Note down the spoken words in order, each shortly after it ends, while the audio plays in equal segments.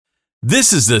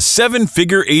This is the Seven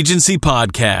Figure Agency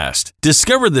Podcast.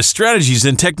 Discover the strategies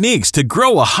and techniques to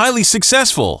grow a highly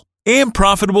successful and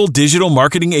profitable digital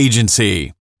marketing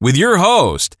agency with your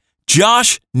host,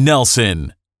 Josh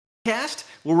Nelson. Podcast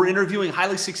where we're interviewing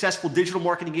highly successful digital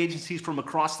marketing agencies from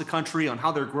across the country on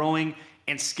how they're growing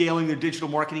and scaling their digital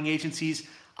marketing agencies.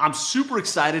 I'm super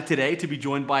excited today to be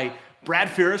joined by Brad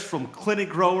Ferris from Clinic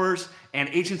Growers and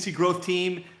Agency Growth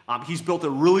Team. He's built a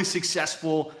really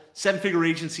successful seven-figure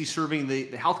agency serving the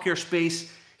healthcare space.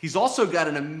 He's also got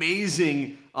an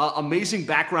amazing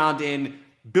background in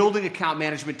building account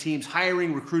management teams,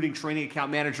 hiring, recruiting, training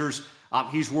account managers.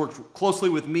 He's worked closely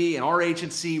with me and our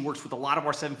agency, works with a lot of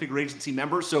our seven-figure agency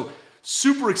members. So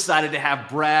super excited to have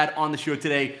Brad on the show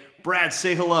today. Brad,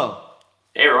 say hello.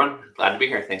 Hey everyone, glad to be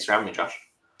here. Thanks for having me, Josh.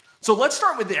 So let's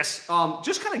start with this.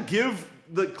 Just kind of give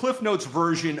the Cliff Notes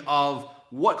version of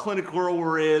what Clinic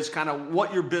Grower is, kind of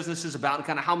what your business is about, and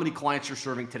kind of how many clients you're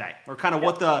serving today, or kind of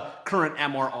what the current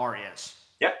MRR is.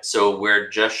 Yeah, so we're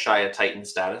just shy of Titan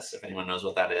status, if anyone knows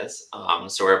what that is.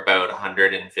 So we're about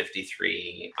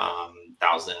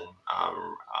 153,000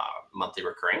 monthly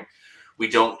recurring. We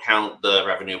don't count the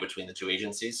revenue between the two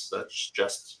agencies, so that's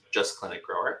just Clinic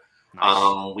Grower.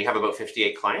 Nice. We have about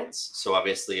 58 clients. So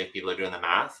obviously, if people are doing the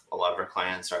math, a lot of our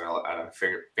clients are at a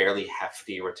fairly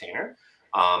hefty retainer.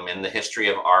 And the history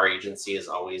of our agency has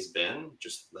always been,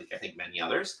 just like I think many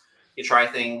others, you try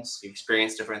things, you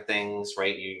experience different things,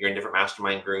 right? You're in different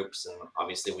mastermind groups, and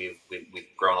obviously we've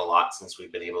grown a lot since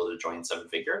we've been able to join Seven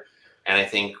Figure. And I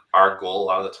think our goal a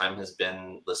lot of the time has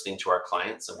been listening to our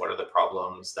clients and what are the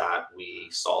problems that we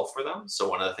solve for them. So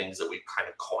one of the things that we've kind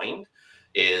of coined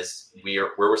is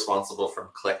we're responsible from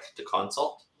click to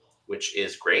consult, which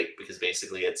is great because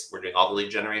basically we're doing all the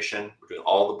lead generation, we're doing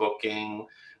all the booking.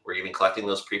 We're even collecting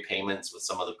those prepayments with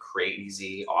some of the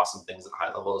crazy, awesome things that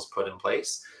High Level has put in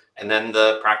place. And then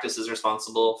the practice is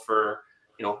responsible for,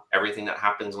 everything that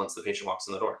happens once the patient walks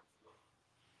in the door.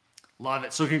 Love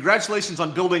it. So congratulations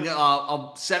on building a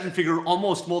seven-figure,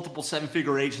 almost multiple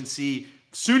seven-figure agency,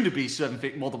 soon to be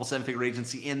multiple seven-figure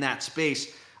agency in that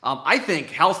space. I think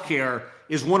healthcare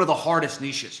is one of the hardest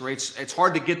niches, right? It's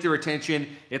hard to get their attention.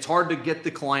 It's hard to get the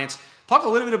clients. Talk a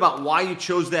little bit about why you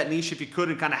chose that niche, if you could,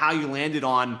 and kind of how you landed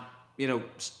on,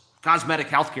 cosmetic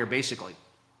healthcare, basically.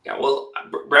 Yeah, well,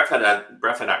 Brett had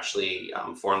actually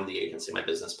formed the agency, my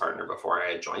business partner, before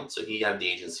I had joined. So he had the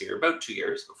agency for about 2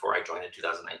 years before I joined in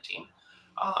 2019.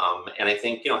 And I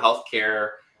think, healthcare,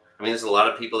 there's a lot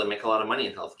of people that make a lot of money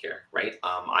in healthcare, right?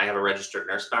 I have a registered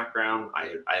nurse background.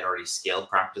 I had already scaled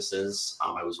practices.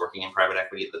 I was working in private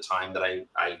equity at the time that I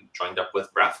joined up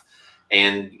with Brett.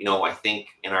 And, I think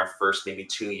in our first maybe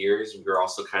 2 years, we were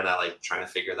also kind of like trying to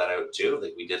figure that out too.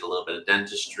 Like we did a little bit of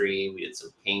dentistry, we did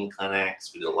some pain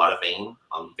clinics, we did a lot of vein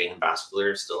and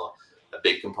vascular is still a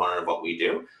big component of what we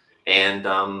do. And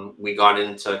we got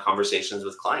into conversations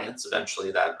with clients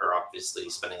eventually that are obviously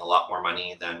spending a lot more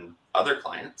money than other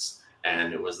clients.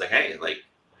 And it was like, hey,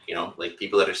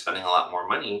 people that are spending a lot more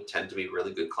money tend to be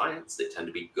really good clients. They tend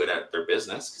to be good at their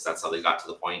business because that's how they got to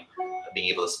the point of being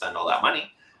able to spend all that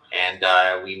money. And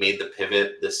we made the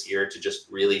pivot this year to just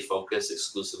really focus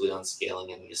exclusively on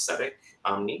scaling in the aesthetic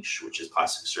niche, which is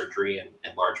plastic surgery and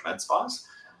large med spas.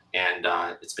 And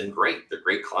it's been great. They're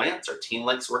great clients. Our team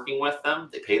likes working with them.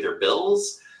 They pay their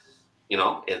bills.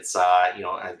 It's, like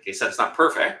I said, it's not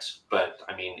perfect, but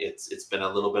it's been a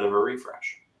little bit of a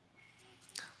refresh.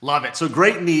 Love it. So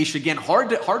great niche. Again, hard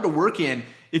to work in.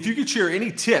 If you could share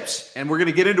any tips, and we're going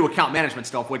to get into account management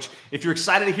stuff, which if you're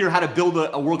excited to hear how to build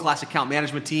a world-class account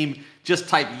management team, just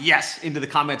type yes into the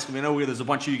comments. I know there's a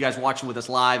bunch of you guys watching with us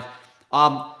live.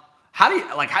 How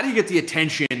do you get the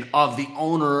attention of the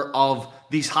owner of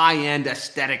these high-end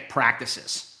aesthetic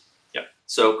practices? Yep.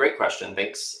 So great question.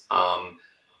 Thanks.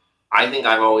 I think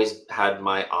I've always had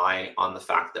my eye on the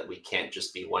fact that we can't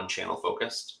just be one channel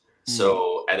focused.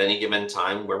 So at any given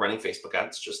time, we're running Facebook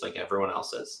ads just like everyone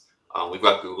else is. We've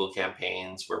got Google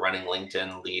campaigns. We're running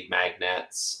LinkedIn lead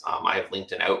magnets. I have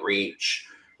LinkedIn outreach.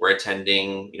 We're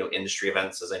attending, industry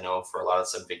events, as I know for a lot of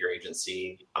seven-figure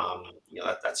agency.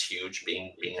 That's huge,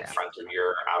 being in front of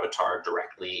your avatar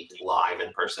directly live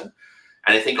in person.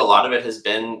 And I think a lot of it has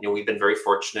been, we've been very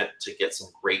fortunate to get some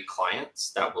great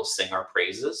clients that will sing our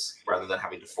praises rather than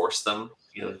having to force them,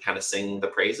 to kind of sing the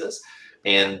praises.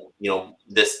 And,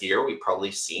 this year we've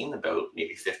probably seen about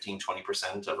maybe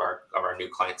 15-20% of our new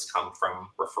clients come from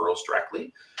referrals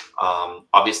directly.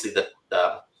 Obviously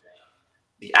the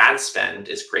ad spend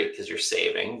is great because you're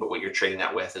saving, but what you're trading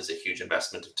that with is a huge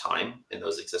investment of time in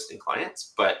those existing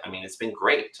clients. But it's been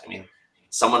great.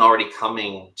 Someone already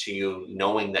coming to you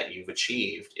knowing that you've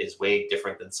achieved is way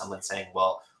different than someone saying,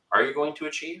 well, are you going to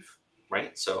achieve?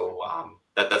 right? So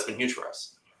that's been huge for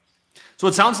us. So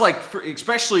it sounds like,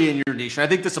 especially in your niche, and I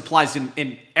think this applies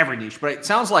in every niche, but it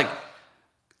sounds like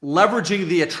leveraging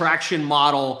the attraction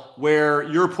model where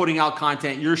you're putting out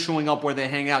content, you're showing up where they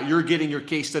hang out, you're getting your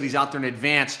case studies out there in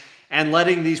advance, and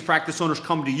letting these practice owners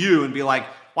come to you and be like,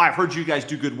 well, I've heard you guys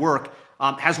do good work,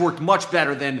 has worked much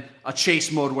better than a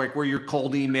chase mode where you're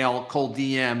cold email, cold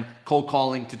DM, cold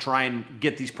calling to try and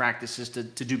get these practices to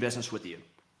do business with you.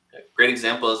 Great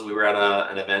example is we were at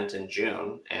an event in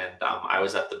June, and I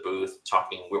was at the booth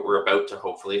talking. We're about to,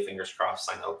 hopefully, fingers crossed,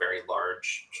 sign a very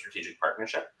large strategic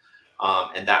partnership.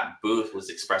 And that booth was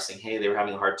expressing, hey, they were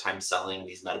having a hard time selling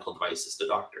these medical devices to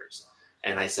doctors.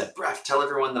 And I said, Bref, tell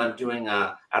everyone that I'm doing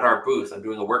at our booth, I'm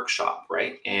doing a workshop,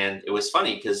 right? And it was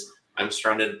funny because I'm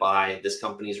surrounded by this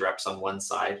company's reps on one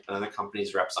side, another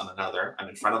company's reps on another. I'm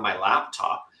in front of my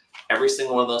laptop. Every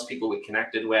single one of those people we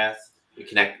connected with,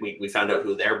 we found out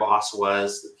who their boss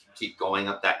was, keep going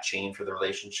up that chain for the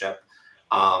relationship.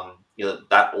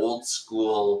 That old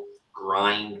school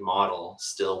grind model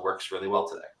still works really well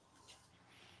today.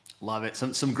 Love it.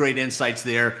 Some great insights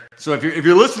there. So if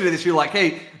you're listening to this, you're like,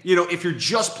 hey, if you're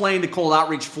just playing the cold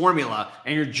outreach formula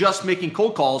and you're just making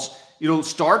cold calls,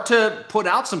 start to put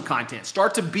out some content,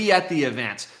 start to be at the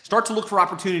events, start to look for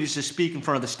opportunities to speak in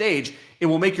front of the stage. It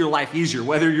will make your life easier,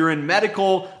 whether you're in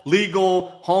medical, legal,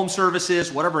 home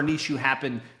services, whatever niche you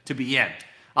happen to be in.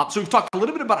 So we've talked a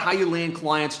little bit about how you land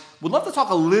clients. We'd love to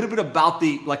talk a little bit about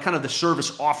the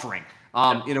service offering.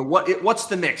 What's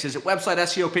the mix? Is it website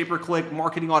SEO, pay-per-click,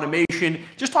 marketing automation?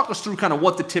 Just talk us through kind of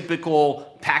what the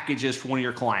typical package is for one of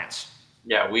your clients.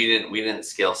 Yeah, we didn't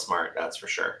scale smart, that's for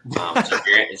sure.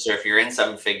 So if you're in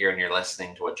seven figure and you're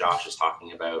listening to what Josh is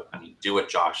talking about, do what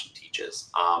Josh teaches.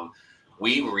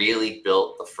 We really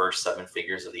built the first 7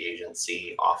 figures of the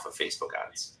agency off of Facebook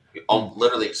ads,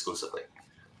 literally exclusively.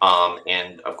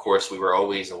 And of course, we were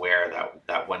always aware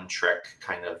that one trick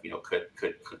kind of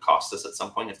could cost us at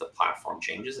some point if the platform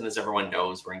changes. And as everyone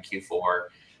knows, we're in Q4.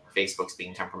 Facebook's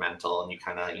being temperamental, and you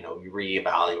kind of you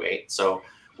reevaluate. So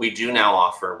we do now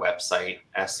offer website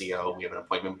SEO. We have an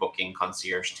appointment booking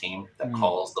concierge team that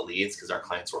calls the leads because our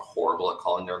clients were horrible at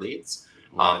calling their leads.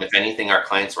 If anything, our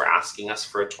clients were asking us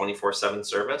for a 24/7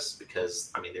 service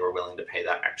because they were willing to pay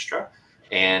that extra.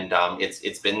 And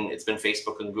it's been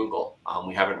Facebook and Google.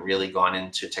 We haven't really gone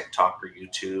into TikTok or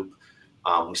YouTube.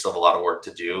 We still have a lot of work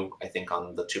to do, I think,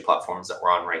 on the 2 platforms that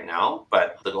we're on right now.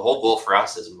 But the whole goal for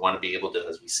us is we want to be able to,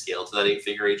 as we scale to that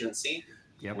 8-figure agency,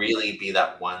 really be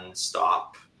that one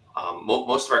stop.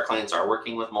 Most of our clients are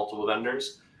working with multiple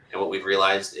vendors. And what we've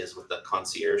realized is with the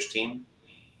concierge team,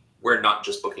 we're not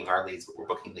just booking our leads, but we're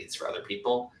booking leads for other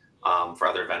people. For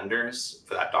other vendors,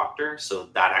 for that doctor. So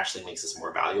that actually makes us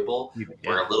more valuable.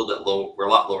 We're a little bit low. We're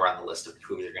a lot lower on the list of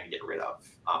who they're going to get rid of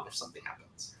if something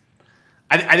happens.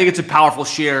 I think it's a powerful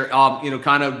share,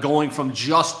 kind of going from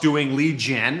just doing lead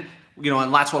gen,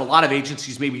 and that's what a lot of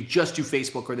agencies maybe just do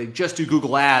Facebook or they just do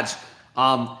Google ads.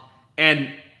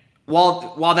 And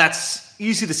while that's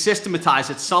easy to systematize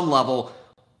at some level,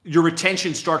 your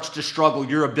retention starts to struggle.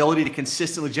 Your ability to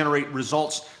consistently generate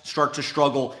results start to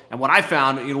struggle. And what I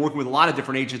found, working with a lot of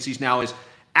different agencies now, is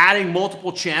adding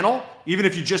multiple channel. Even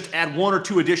if you just add 1 or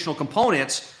 2 additional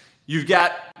components, you've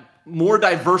got more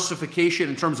diversification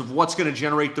in terms of what's going to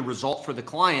generate the result for the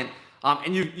client.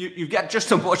 And you've got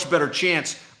just a much better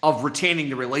chance of retaining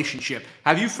the relationship.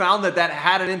 Have you found that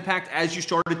had an impact as you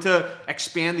started to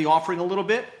expand the offering a little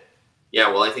bit? Yeah,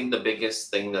 well, I think the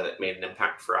biggest thing that it made an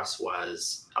impact for us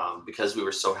was because we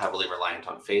were so heavily reliant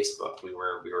on Facebook, we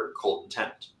were cold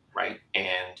intent, right?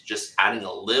 And just adding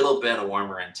a little bit of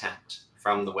warmer intent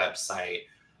from the website,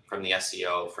 from the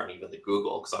SEO, from even the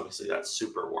Google, because obviously that's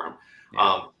super warm.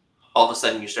 Yeah. All of a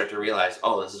sudden you start to realize,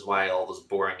 this is why all those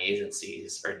boring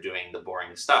agencies are doing the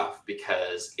boring stuff,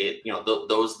 because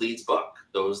those leads book,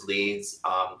 those leads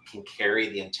can carry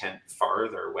the intent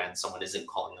farther when someone isn't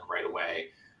calling them right away.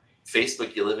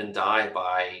 Facebook, you live and die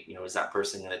by, is that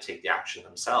person going to take the action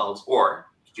themselves, or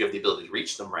do you have the ability to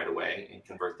reach them right away and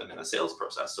convert them in a sales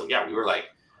process? So yeah, we were like,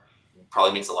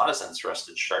 probably makes a lot of sense for us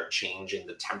to start changing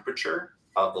the temperature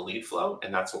of the lead flow.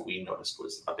 And that's what we noticed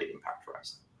was a big impact for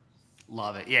us.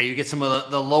 Love it. Yeah, you get some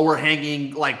of the lower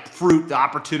hanging fruit, the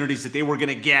opportunities that they were going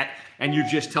to get, and you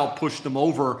just help push them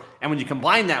over. And when you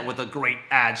combine that with a great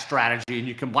ad strategy and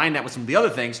you combine that with some of the other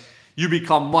things, you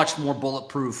become much more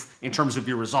bulletproof in terms of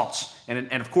your results. And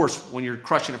of course, when you're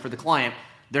crushing it for the client,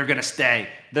 they're going to stay,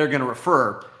 they're going to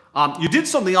refer. You did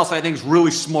something else I think is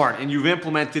really smart, and you've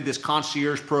implemented this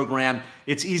concierge program.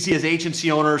 It's easy as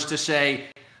agency owners to say,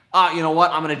 you know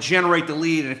what, I'm going to generate the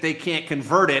lead, and if they can't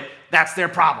convert it, that's their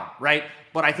problem, right?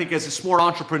 But I think as a smart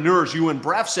entrepreneurs, you and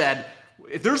Bref said,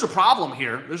 if there's a problem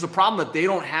here, there's a problem that they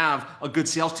don't have a good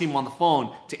sales team on the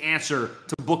phone to answer,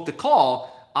 to book the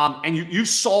call, and you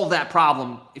solve that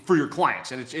problem for your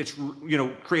clients, and it's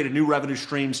created new revenue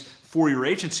streams for your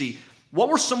agency. What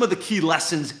were some of the key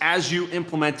lessons as you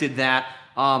implemented that,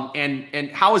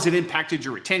 and how has it impacted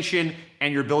your retention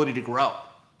and your ability to grow?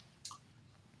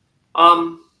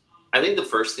 I think the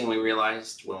first thing we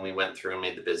realized when we went through and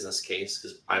made the business case,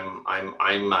 because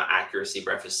I'm accuracy,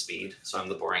 Bref is speed. So I'm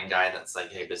the boring guy that's like,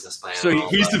 hey, business plan. So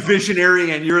he's the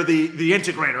visionary and you're the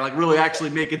integrator, like really actually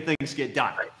making things get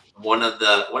done. Right. One of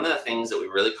the things that we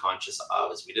were really conscious of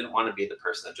is we didn't want to be the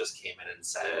person that just came in and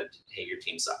said, hey, your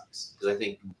team sucks. Because I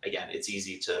think, again, it's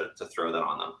easy to throw that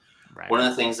on them. Right. One of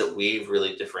the things that we've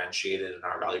really differentiated in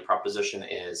our value proposition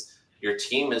is your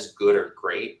team is good or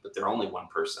great, but they're only one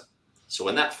person. So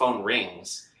when that phone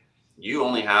rings, you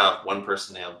only have one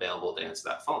person available to answer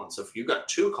that phone. So if you got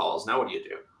 2 calls, now what do you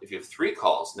do? If you have 3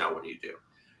 calls, now what do you do?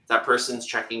 That person's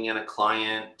checking in a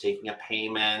client, taking a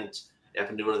payment, they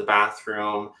happen to go to the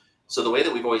bathroom. So the way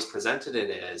that we've always presented it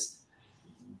is,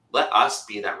 let us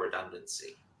be that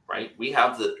redundancy, right? We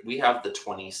have the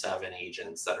 27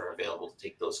 agents that are available to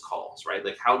take those calls, right?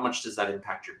 Like how much does that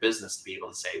impact your business to be able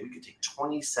to say, we could take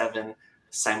 27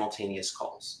 simultaneous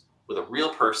calls with a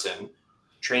real person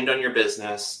trained on your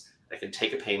business that can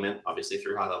take a payment, obviously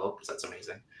through High Level, because that's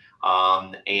amazing.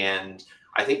 And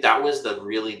I think that was the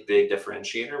really big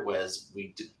differentiator was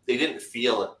the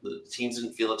teams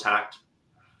didn't feel attacked.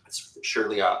 It's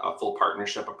surely a full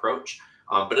partnership approach.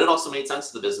 But it also made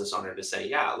sense to the business owner to say,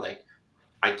 yeah, like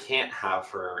I can't have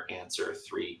her answer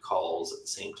 3 calls at the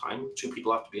same time. 2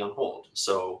 people have to be on hold.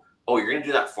 So, you're going to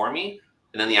do that for me?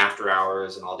 And then the after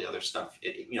hours and all the other stuff,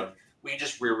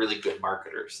 we're really good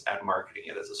marketers at marketing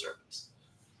it as a service.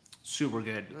 Super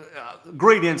good.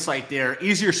 Great insight there.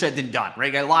 Easier said than done,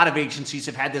 right? A lot of agencies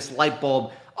have had this light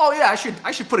bulb. Oh yeah,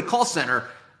 I should put a call center.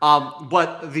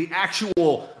 But the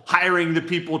actual hiring the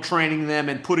people, training them,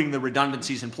 and putting the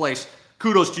redundancies in place,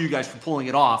 kudos to you guys for pulling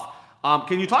it off.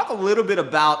 Can you talk a little bit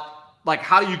about like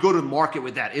how do you go to market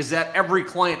with that? Is that every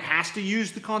client has to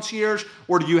use the concierge,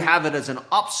 or do you have it as an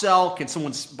upsell? Can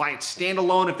someone buy it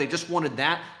standalone if they just wanted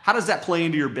that? How does that play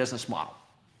into your business model?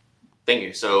 Thank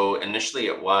you. So initially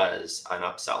it was an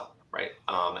upsell, right?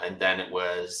 And then it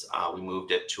was, we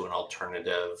moved it to an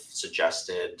alternative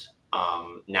suggested.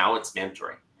 Now it's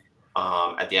mandatory.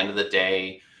 At the end of the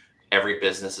day, every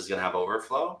business is going to have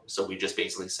overflow. So we just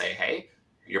basically say, hey,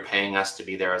 you're paying us to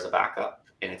be there as a backup.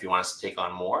 And if you want us to take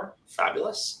on more,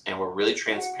 fabulous. And we're really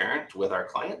transparent with our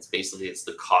clients. Basically, it's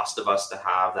the cost of us to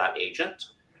have that agent.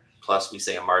 Plus, we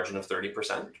say a margin of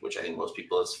 30%, which I think most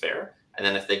people is fair. And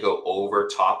then if they go over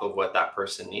top of what that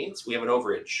person needs, we have an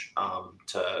overage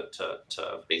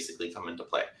to basically come into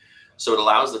play. So it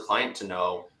allows the client to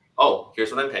know,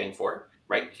 here's what I'm paying for,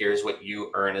 right? Here's what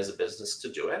you earn as a business to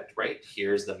do it, right?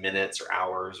 Here's the minutes or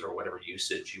hours or whatever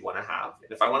usage you want to have.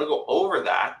 And if I want to go over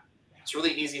that, it's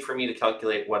really easy for me to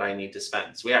calculate what I need to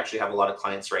spend. So we actually have a lot of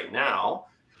clients right now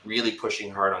really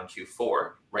pushing hard on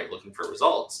Q4, right? Looking for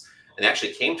results. And they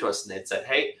actually came to us and they'd said,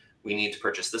 hey, we need to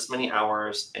purchase this many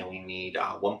hours and we need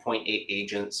 1.8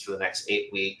 agents for the next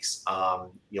 8 weeks.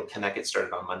 Can that get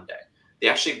started on Monday? They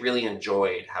actually really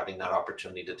enjoyed having that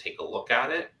opportunity to take a look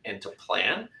at it and to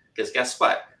plan. Because guess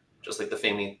what? Just like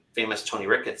the famous Tony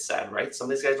Ricketts said, right? Some of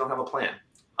these guys don't have a plan.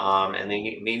 And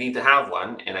they need to have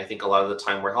one. And I think a lot of the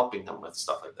time we're helping them with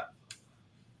stuff like that.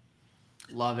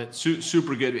 Love it.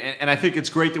 Super good. And I think it's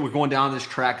great that we're going down this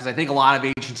track because I think a lot of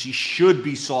agencies should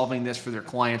be solving this for their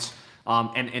clients.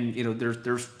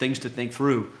 There's things to think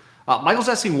through. Michael's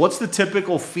asking, what's the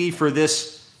typical fee for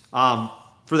this,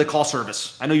 for the call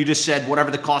service? I know you just said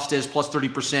whatever the cost is plus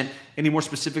 30%. Any more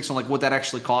specifics on like what that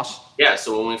actually costs? Yeah.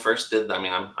 So when we first did,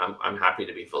 I'm happy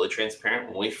to be fully transparent.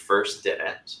 When we first did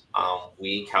it,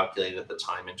 we calculated at the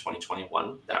time in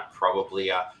 2021 that probably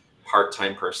a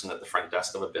part-time person at the front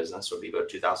desk of a business would be about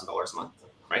 $2,000 a month,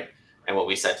 right? And what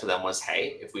we said to them was,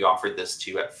 hey, if we offered this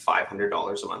to you at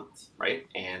 $500 a month, right?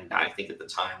 And I think at the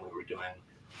time we were doing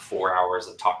 4 hours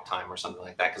of talk time or something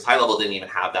like that, because High Level didn't even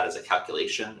have that as a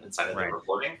calculation inside of the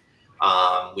reporting.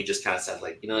 We just kind of said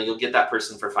like, you'll get that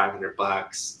person for $500,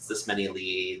 it's this many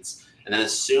leads. And then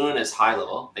as soon as High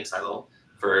Level, thanks High Level,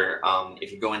 for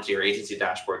if you go into your agency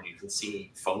dashboard, you can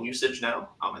see phone usage now,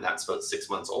 and that's about 6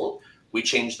 months old. We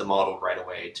changed the model right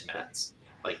away to minutes,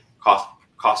 like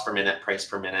cost per minute, price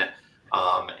per minute.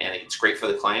 And it's great for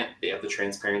the client. They have the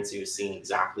transparency of seeing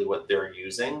exactly what they're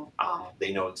using.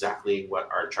 They know exactly what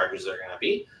our charges are going to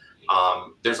be.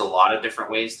 There's a lot of different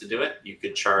ways to do it. You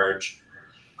could charge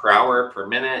per hour, per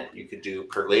minute. You could do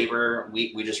per labor.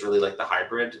 We just really like the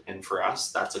hybrid. And for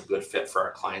us, that's a good fit for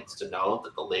our clients to know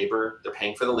that the labor, they're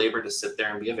paying for the labor to sit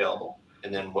there and be available.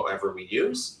 And then whatever we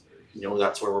use,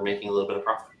 that's where we're making a little bit of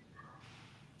profit.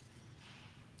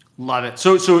 Love it.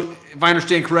 So if I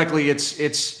understand correctly,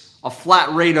 it's a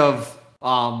flat rate of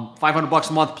 $500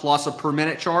 a month plus a per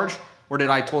minute charge, or did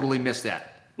I totally miss that?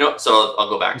 No, so I'll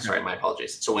go back. Okay. Sorry, my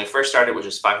apologies. So when we first started, it was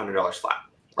just $500 flat.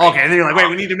 Right? Okay, and then you're like, wait,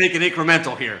 we need to make it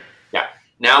incremental here. Yeah.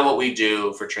 Now what we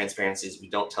do for transparency is we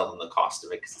don't tell them the cost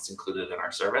of it because it's included in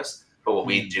our service. But what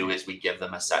we do is we give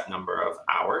them a set number of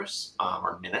hours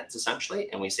or minutes essentially,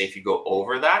 and we say if you go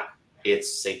over that,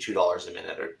 it's say $2 a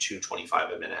minute or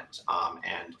 $2.25 a minute.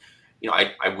 And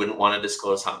I wouldn't want to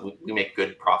disclose how we make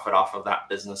good profit off of that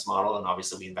business model, and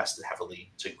obviously we invested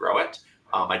heavily to grow it.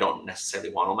 I don't necessarily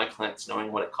want all my clients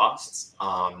knowing what it costs,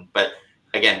 but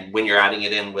again, when you're adding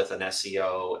it in with an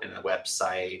SEO and a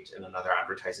website and another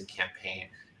advertising campaign,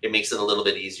 it makes it a little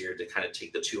bit easier to kind of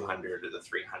take the 200 or the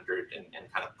 300 and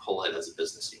kind of pull it as a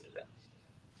business unit in.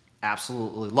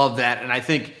 Absolutely. Love that. And I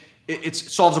think it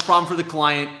solves a problem for the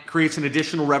client, creates an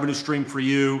additional revenue stream for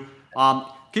you.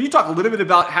 Can you talk a little bit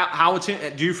about how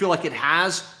do you feel like it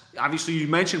has, obviously you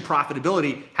mentioned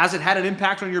profitability, has it had an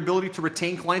impact on your ability to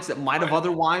retain clients that might have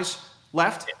otherwise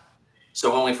left? Yeah.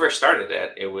 So when we first started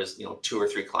it was 2 or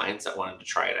 3 clients that wanted to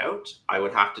try it out. I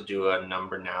would have to do a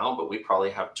number now, but we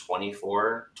probably have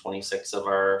 24, 26 of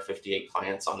our 58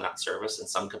 clients on that service in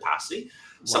some capacity.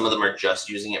 Wow. Some of them are just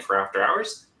using it for after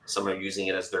hours. Some are using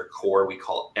it as their core. We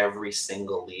call every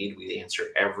single lead. We answer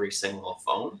every single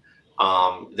phone.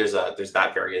 There's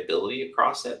that variability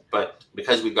across it, but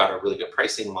because we've got a really good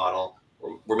pricing model,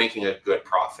 we're making a good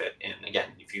profit. And again,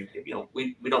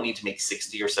 we don't need to make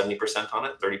 60 or 70% on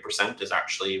it. 30% is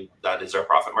actually, that is our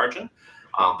profit margin.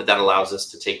 But that allows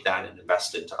us to take that and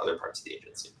invest into other parts of the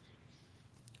agency.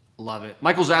 Love it.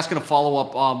 Michael's asking a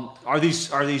follow-up. Are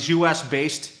these US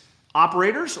based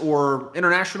operators or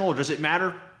international, or does it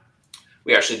matter?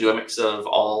 We actually do a mix of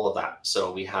all of that.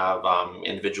 So we have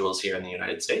individuals here in the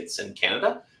United States and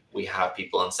Canada. We have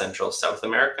people in Central South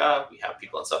America. We have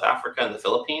people in South Africa and the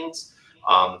Philippines.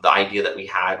 The idea that we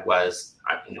had was,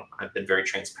 I've been very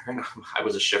transparent. I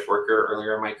was a shift worker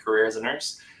earlier in my career as a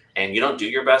nurse, and you don't do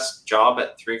your best job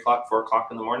at 3 o'clock, 4 o'clock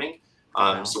in the morning.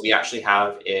 So we actually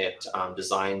have it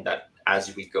designed that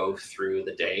as we go through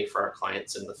the day for our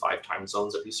clients in the 5 time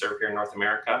zones that we serve here in North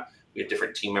America, we have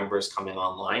different team members coming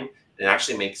online. And it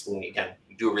actually makes we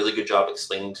do a really good job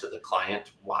explaining to the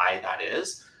client why that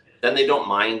is. Then they don't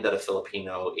mind that a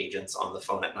Filipino agent's on the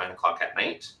phone at 9 o'clock at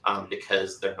night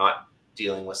because they're not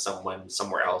dealing with someone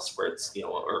somewhere else where it's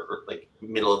or like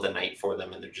middle of the night for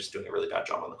them, and they're just doing a really bad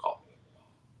job on the call.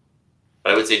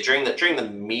 But I would say during the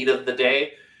meat of the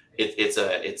day, it's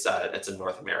a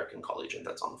North American call agent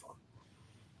that's on the phone.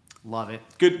 Love it.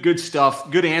 Good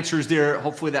stuff. Good answers there.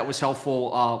 Hopefully that was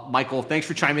helpful, Michael. Thanks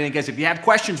for chiming in, guys. If you have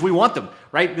questions, we want them,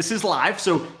 right? This is live,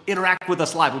 so interact with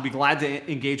us live. We'll be glad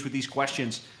to engage with these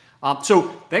questions. So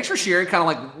thanks for sharing kind of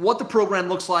like what the program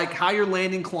looks like, how you're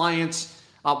landing clients.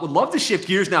 Would love to shift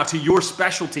gears now to your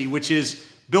specialty, which is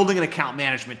building an account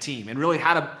management team and really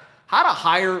how to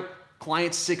hire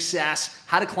client success,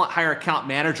 how to hire account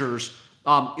managers.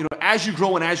 As you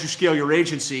grow and as you scale your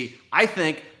agency, I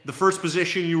think the first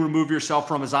position you remove yourself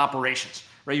from is operations,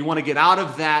 right? You want to get out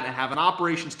of that and have an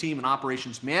operations team and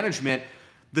operations management.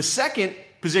 The second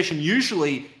position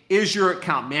usually is your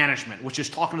account management, which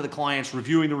is talking to the clients,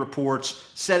 reviewing the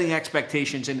reports, setting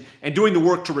expectations, and doing the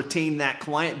work to retain that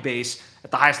client base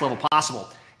at the highest level possible.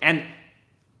 And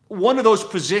one of those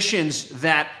positions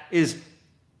that is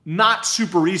not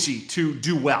super easy to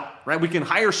do well, right? We can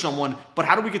hire someone, but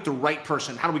how do we get the right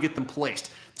person? How do we get them placed?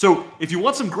 So if you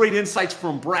want some great insights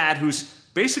from Brad, who's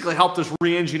basically helped us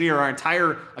re-engineer our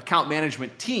entire account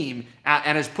management team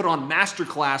and has put on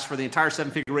masterclass for the entire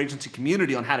 7-figure agency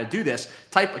community on how to do this,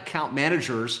 type account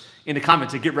managers in the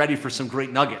comments and get ready for some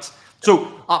great nuggets.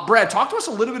 So Brad, talk to us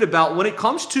a little bit about when it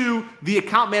comes to the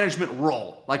account management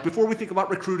role, like before we think about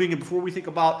recruiting and before we think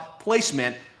about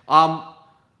placement, how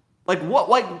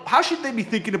should they be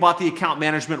thinking about the account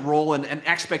management role and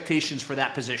expectations for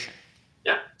that position?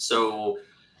 Yeah. So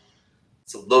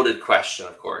it's a loaded question,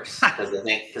 of course, because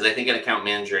I think an account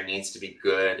manager needs to be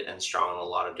good and strong in a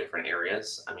lot of different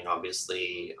areas. I mean,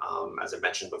 obviously, as I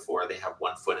mentioned before, they have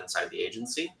one foot inside the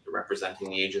agency. They're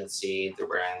representing the agency. They're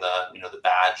wearing the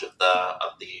badge of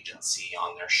the agency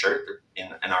on their shirt.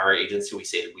 In our agency, we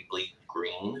say that we bleed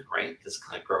green, right? Because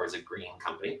Client Grower is a green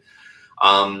company.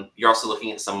 You're also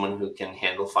looking at someone who can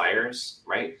handle fires,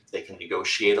 right? They can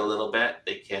negotiate a little bit.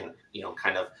 They can,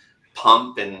 kind of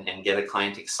pump and get a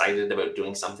client excited about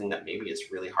doing something that maybe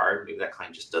is really hard. Maybe that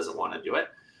client just doesn't want to do it.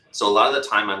 So a lot of the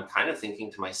time I'm kind of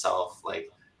thinking to myself, like,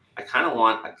 I kind of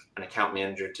want an account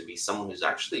manager to be someone who's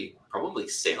actually probably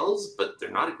sales, but they're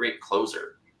not a great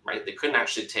closer, right? They couldn't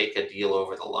actually take a deal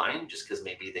over the line just because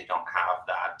maybe they don't have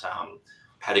that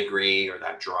pedigree or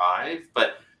that drive,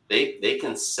 but they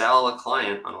can sell a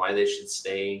client on why they should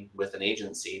stay with an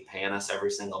agency, paying us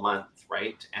every single month,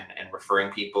 right? And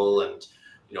referring people and,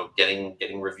 you know,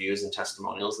 getting reviews and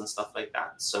testimonials and stuff like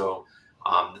that. So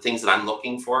the things that I'm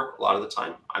looking for a lot of the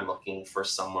time, I'm looking for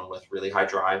someone with really high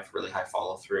drive, really high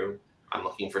follow through. I'm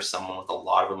looking for someone with a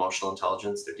lot of emotional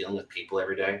intelligence. They're dealing with people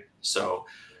every day. So,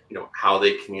 you know, how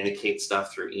they communicate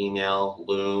stuff through email,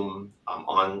 Loom,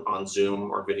 on Zoom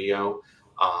or video.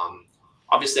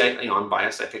 Obviously, I'm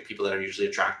biased. I pick people that are usually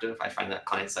attractive. I find that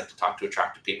clients like to talk to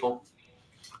attractive people,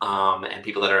 and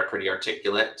people that are pretty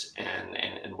articulate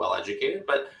and well educated.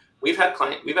 But we've had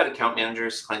account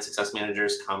managers, client success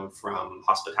managers come from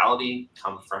hospitality,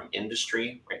 come from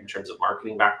industry, right, in terms of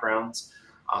marketing backgrounds.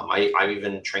 I've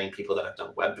even trained people that have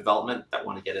done web development that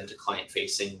want to get into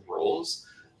client-facing roles.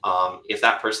 If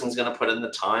that person's going to put in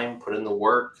the time, put in the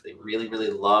work, they really, really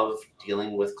love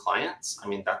dealing with clients, I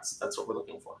mean, that's what we're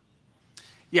looking for.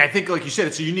 Yeah, I think, like you said,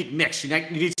 it's a unique mix. You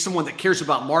need someone that cares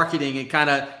about marketing and kind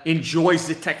of enjoys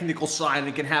the technical side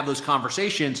and can have those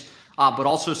conversations, but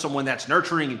also someone that's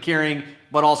nurturing and caring,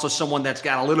 but also someone that's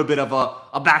got a little bit of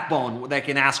a backbone that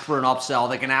can ask for an upsell,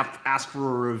 that can ask for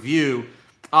a review.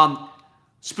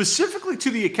 Specifically to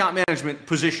the account management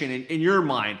position in your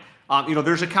mind,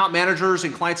 there's account managers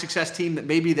and client success team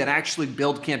that actually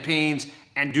build campaigns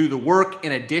and do the work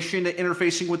in addition to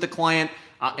interfacing with the client.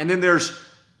 And then there's,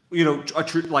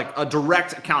 a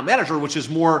direct account manager, which is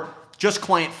more just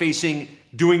client facing,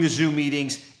 doing the Zoom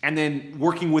meetings, and then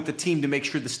working with the team to make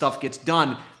sure the stuff gets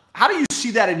done. How do you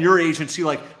see that in your agency?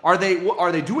 Like, are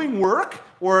they doing work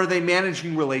or are they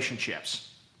managing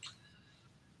relationships?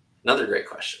 Another great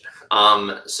question.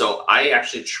 So I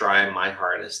actually try my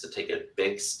hardest to take a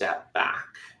big step back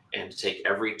and to take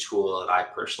every tool that I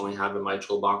personally have in my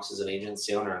toolbox as an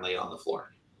agency owner and lay it on the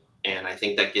floor. And I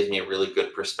think that gives me a really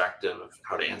good perspective of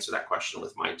how to answer that question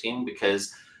with my team,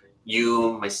 because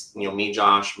me,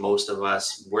 Josh, most of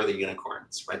us, we're the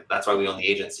unicorns, right? That's why we own the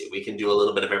agency. We can do a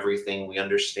little bit of everything. We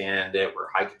understand it. We're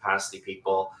high capacity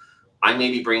people. I may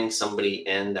be bringing somebody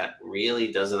in that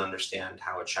really doesn't understand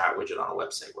how a chat widget on a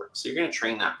website works. So you're going to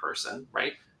train that person,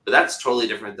 right? But that's totally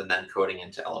different than then coding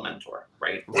into Elementor,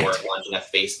 right? Or launching a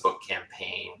Facebook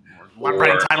campaign. Or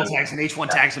writing title tags and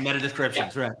H1 tags and meta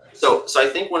descriptions, right? So I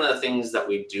think one of the things that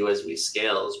we do as we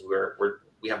scale is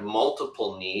we have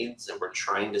multiple needs, and we're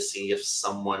trying to see if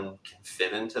someone can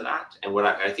fit into that. And what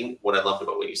I loved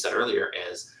about what you said earlier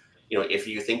is, if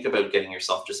you think about getting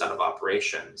yourself just out of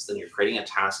operations, then you're creating a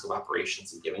task of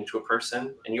operations and giving to a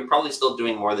person, and you're probably still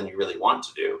doing more than you really want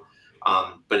to do.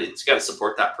 But it's got to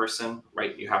support that person,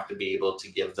 right? You have to be able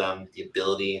to give them the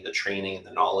ability, the training, and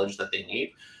the knowledge that they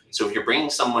need. So if you're bringing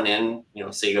someone in,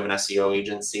 say you have an SEO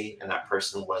agency and that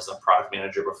person was a product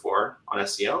manager before on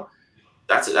SEO,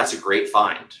 that's a great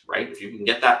find, right? If you can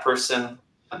get that person,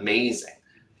 amazing.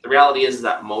 The reality is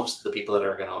that most of the people that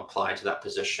are going to apply to that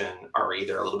position are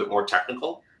either a little bit more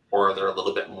technical or they're a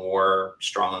little bit more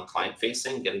strong on client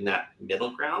facing, getting that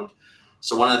middle ground.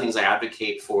 So one of the things I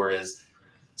advocate for is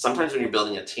sometimes when you're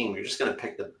building a team, you're just going to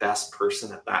pick the best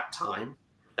person at that time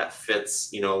that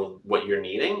fits, what you're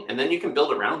needing. And then you can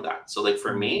build around that. So like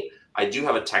for me, I do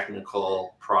have a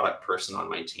technical product person on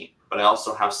my team, but I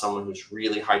also have someone who's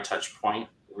really high touch point,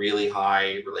 really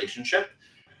high relationship.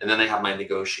 And then I have my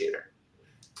negotiator.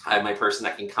 I have my person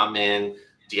that can come in,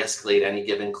 de-escalate any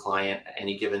given client at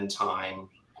any given time.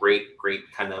 Great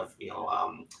kind of,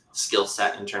 skill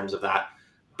set in terms of that.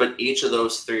 But each of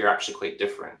those three are actually quite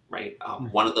different, right?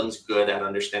 One of them's good at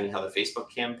understanding how the Facebook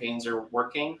campaigns are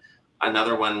working.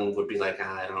 Another one would be like,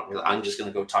 I'm just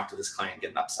going to go talk to this client and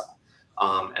get an upsell.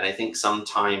 And I think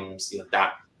sometimes,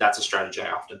 that's a strategy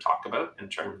I often talk about in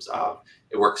terms of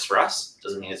it works for us.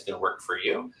 Doesn't mean it's going to work for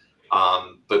you.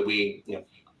 But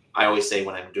I always say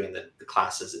when I'm doing the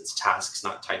classes, it's tasks,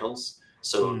 not titles.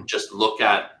 So just look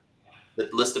at the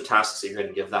list of tasks that you're going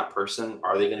to give that person.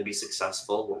 Are they going to be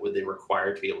successful? What would they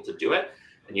require to be able to do it?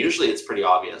 And usually it's pretty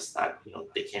obvious that,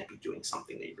 they can't be doing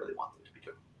something that you really want them to be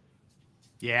doing.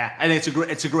 Yeah, I think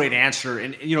it's a great answer.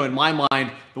 And, in my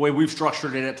mind, the way we've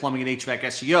structured it at Plumbing and HVAC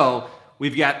SEO,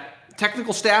 we've got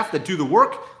technical staff that do the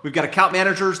work. We've got account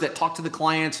managers that talk to the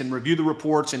clients and review the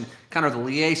reports and kind of the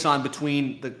liaison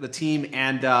between the team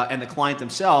and the client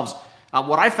themselves.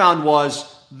 What I found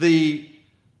was the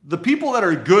people that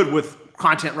are good with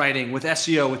content writing, with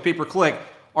SEO, with pay-per-click,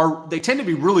 they tend to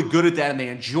be really good at that and they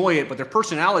enjoy it, but their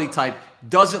personality type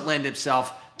doesn't lend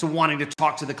itself to wanting to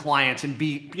talk to the clients and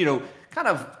be, kind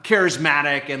of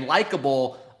charismatic and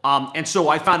likable. And so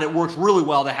I found it works really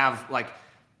well to have like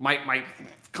my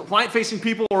client-facing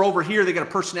people are over here. They got a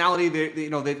personality.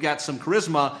 They've got some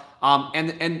charisma,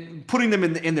 and putting them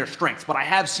in their strengths. But I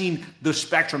have seen the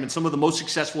spectrum, and some of the most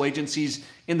successful agencies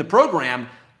in the program,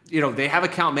 they have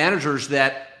account managers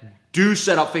that do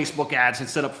set up Facebook ads and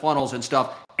set up funnels and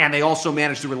stuff, and they also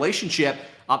manage the relationship.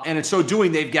 And in so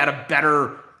doing, they've got a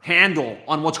better handle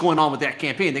on what's going on with that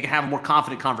campaign. They can have a more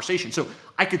confident conversation. So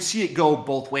I could see it go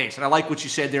both ways. And I like what you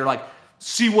said there, like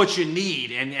see what you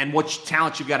need and what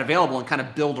talent you've got available and kind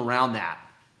of build around that.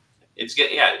 It's going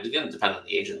to depend on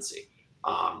the agency.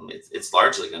 It's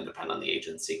largely going to depend on the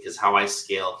agency, because how I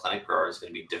scale Clinic Grower is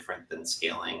going to be different than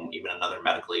scaling even another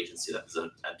medical agency that has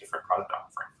a different product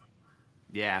offering.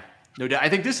 Yeah, no doubt. I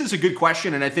think this is a good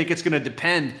question, and I think it's going to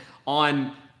depend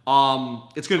on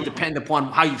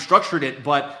upon how you've structured it.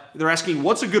 But they're asking,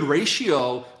 what's a good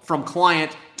ratio from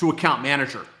client to account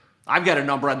manager? I've got a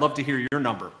number. I'd love to hear your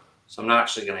number. So I'm not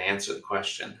actually going to answer the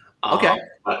question. Okay.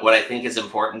 But what I think is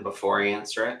important before I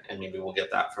answer it, and maybe we'll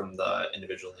get that from the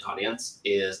individual in the audience,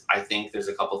 is I think there's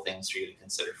a couple things for you to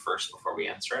consider first before we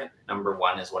answer it. Number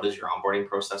one is, what does your onboarding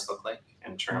process look like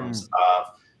in terms of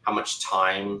how much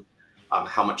time,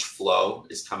 how much flow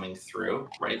is coming through,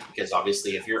 right? Because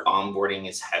obviously if your onboarding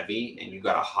is heavy and you've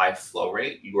got a high flow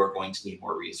rate, you are going to need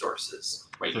more resources,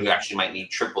 right? You actually might need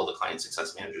triple the client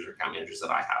success managers or account managers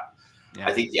that I have. Yeah.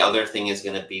 I think the other thing is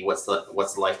going to be what's the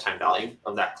lifetime value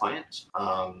of that client.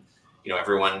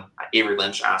 Avery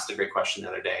Lynch asked a great question the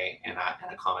other day in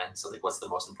a comment. So like, what's the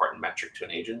most important metric to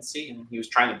an agency? And he was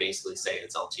trying to basically say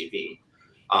it's LTV.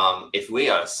 If we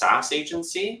are a SaaS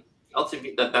agency,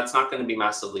 LTV that's not going to be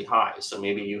massively high. So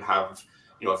maybe you have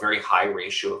a very high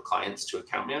ratio of clients to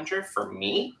account manager. For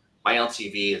me, my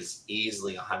LTV is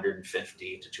easily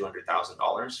 $150,000 to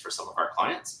 $200,000 for some of our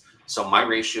clients. So my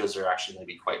ratios are actually going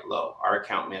to be quite low. Our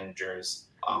account managers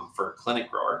for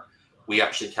Clinic Grower, we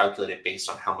actually calculate it based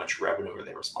on how much revenue are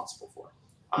they responsible for.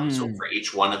 So for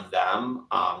each one of them,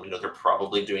 they're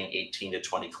probably doing 18 to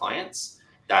 20 clients.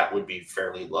 That would be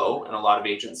fairly low in a lot of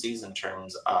agencies in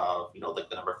terms of like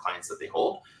the number of clients that they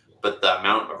hold. But the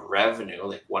amount of revenue,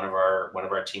 like one of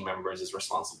our team members is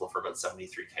responsible for about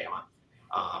 $73K a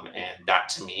month, and that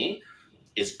to me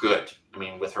is good. I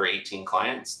mean, with her 18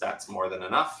 clients, that's more than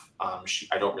enough.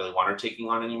 I don't really want her taking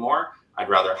on anymore. I'd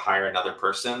rather hire another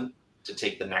person to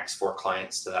take the next 4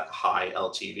 clients to that high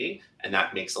LTV, and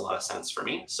that makes a lot of sense for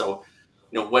me. So,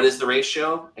 what is the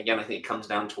ratio? Again, I think it comes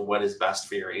down to what is best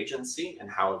for your agency and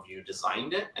how have you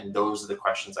designed it, and those are the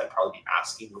questions I'd probably be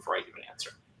asking before I give an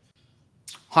answer.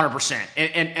 100%,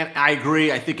 and I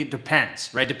agree. I think it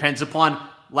depends, right? Depends upon,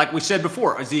 like we said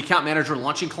before, is the account manager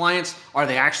launching clients? Are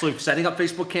they actually setting up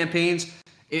Facebook campaigns?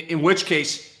 In which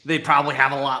case, they probably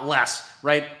have a lot less,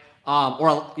 right? A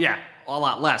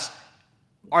lot less.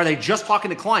 Are they just talking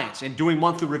to clients and doing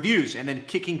monthly reviews and then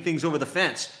kicking things over the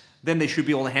fence? Then they should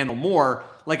be able to handle more.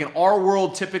 Like in our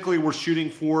world, typically we're shooting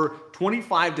for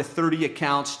 25 to 30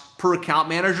 accounts per account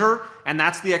manager. And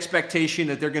that's the expectation,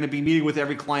 that they're going to be meeting with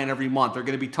every client every month. They're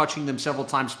going to be touching them several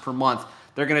times per month.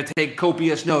 They're going to take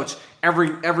copious notes.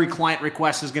 Every client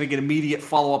request is going to get immediate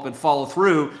follow-up and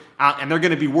follow-through. And they're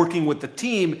going to be working with the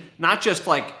team, not just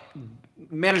like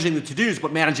managing the to-dos,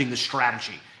 but managing the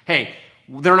strategy. Hey,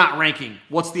 they're not ranking.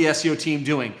 What's the SEO team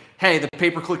doing? Hey, the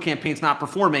pay-per-click campaign's not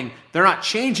performing. They're not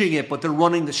changing it, but they're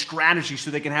running the strategy so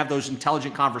they can have those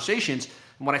intelligent conversations.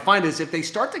 And what I find is if they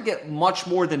start to get much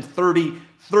more than 30,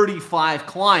 35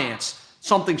 clients,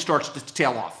 something starts to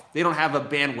tail off. They don't have a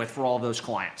bandwidth for all those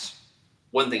clients.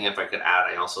 One thing, if I could add,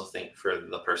 I also think for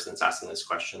the person that's asking this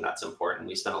question, that's important.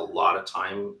 We spend a lot of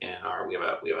time in we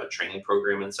have a training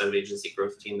program inside of Agency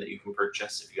Growth Team that you can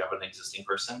purchase if you have an existing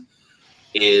person.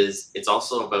 It's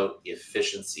also about the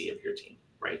efficiency of your team,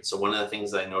 right? So one of the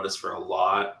things that I notice for a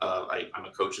lot of, I'm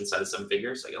a coach inside of Seven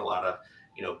Figures. So I get a lot of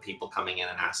people coming in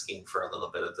and asking for a little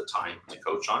bit of the time to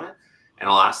coach on it. And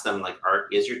I'll ask them, like,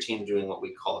 is your team doing what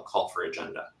we call a call for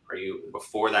agenda? Are you,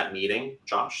 before that meeting,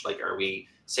 Josh, like, are we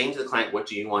saying to the client, what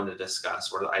do you want to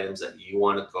discuss? What are the items that you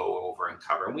want to go over and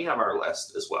cover? And we have our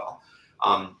list as well.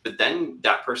 But then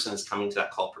that person is coming to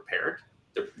that call prepared.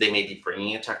 They may be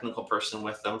bringing a technical person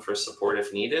with them for support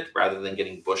if needed, rather than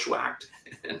getting bushwhacked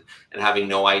and having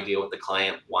no idea what the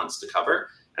client wants to cover.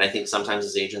 And I think sometimes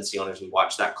as agency owners, we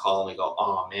watch that call and we go,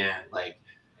 oh man, like,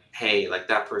 hey, like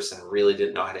that person really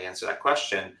didn't know how to answer that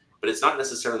question. But it's not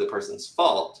necessarily the person's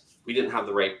fault. We didn't have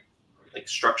the right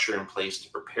structure in place to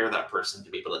prepare that person to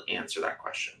be able to answer that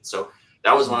question. So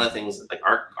that was one of the things, like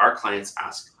our clients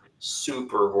ask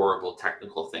super horrible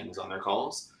technical things on their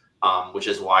calls, which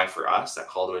is why for us, that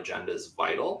call to agenda is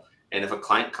vital. And if a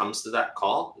client comes to that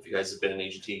call, if you guys have been an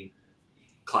AGT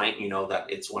client, you know that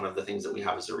it's one of the things that we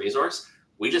have as a resource.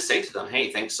 We just say to them,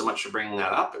 hey, thanks so much for bringing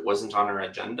that up. It wasn't on our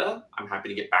agenda. I'm happy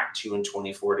to get back to you in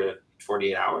 24 to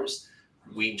 48 hours.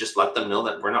 We just let them know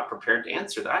that we're not prepared to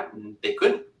answer that. And they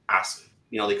couldn't ask,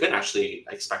 they couldn't actually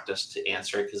expect us to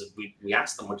answer it because we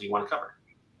asked them, what do you want to cover?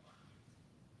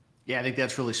 Yeah, I think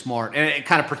that's really smart. And it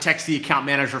kind of protects the account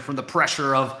manager from the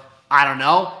pressure of, I don't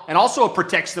know. And also it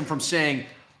protects them from saying,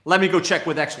 let me go check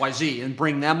with XYZ and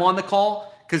bring them on the call.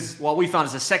 Because what we found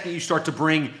is the second you start to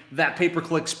bring that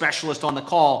pay-per-click specialist on the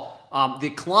call, the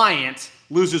client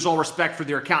loses all respect for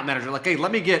their account manager. Like, hey,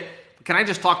 can I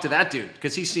just talk to that dude?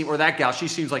 Because or that gal, she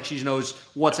seems like she knows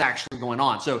what's actually going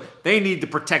on. So they need to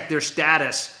protect their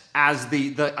status as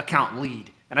the account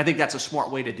lead. And I think that's a smart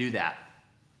way to do that.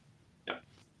 Yep.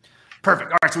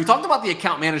 Perfect. All right, so we talked about the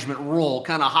account management role,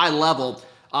 kind of high level.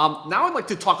 Now I'd like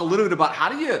to talk a little bit about how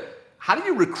do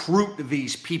you recruit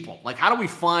these people? Like, how do we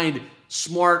find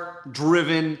smart,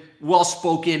 driven,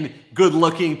 well-spoken,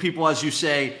 good-looking people, as you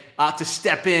say, to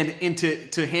step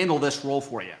to handle this role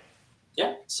for you?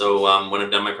 Yeah. So when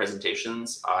I've done my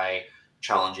presentations, I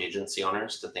challenge agency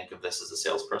owners to think of this as a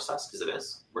sales process, because it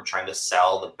is. We're trying to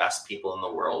sell the best people in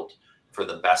the world for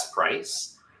the best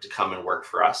price to come and work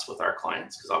for us with our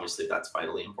clients, because obviously that's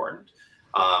vitally important.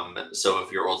 So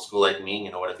if you're old school like me,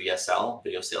 you know what a VSL,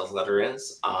 video sales letter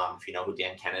is. If you know who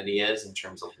Dan Kennedy is in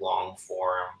terms of long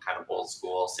form, kind of old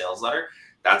school sales letter,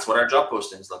 that's what our job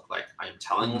postings look like. I'm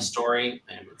telling the story.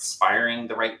 I'm inspiring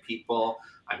the right people.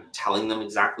 I'm telling them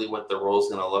exactly what the role is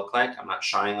going to look like. I'm not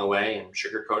shying away and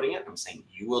sugarcoating it. I'm saying,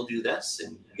 you will do this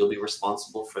and you'll be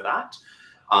responsible for that.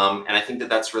 And I think that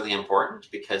that's really important,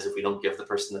 because if we don't give the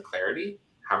person the clarity,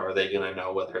 how are they going to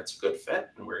know whether it's a good fit?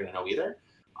 And we're going to know either.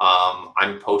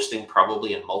 I'm posting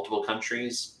probably in multiple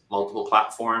countries, multiple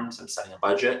platforms. I'm setting a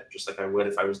budget just like I would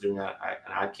if I was doing an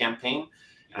ad campaign.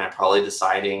 And I'm probably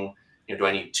deciding, do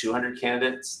I need 200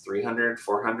 candidates, 300,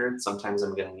 400? Sometimes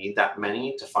I'm going to need that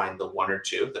many to find the one or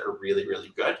two that are really,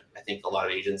 really good. I think a lot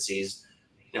of agencies,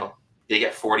 they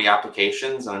get 40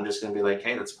 applications, and I'm just going to be like,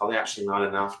 hey, that's probably actually not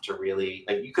enough to really,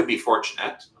 like, you could be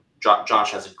fortunate.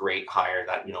 Josh has a great hire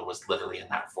that, was literally in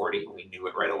that 40, and we knew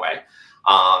it right away.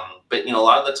 But, a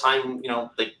lot of the time,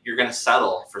 like, you're going to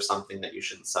settle for something that you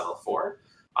shouldn't settle for.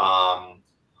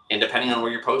 And depending on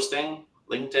where you're posting,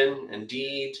 LinkedIn,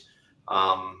 Indeed,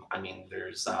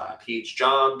 there's PH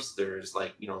Jobs, there's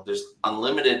there's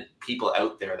unlimited people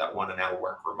out there that want to now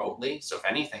work remotely. So if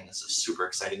anything, this is a super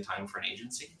exciting time for an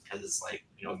agency, because it's like,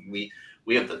 we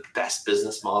have the best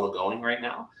business model going right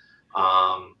now.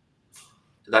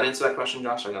 Did that answer that question,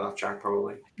 Josh? I got off track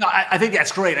probably. No, I think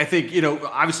that's great. I think,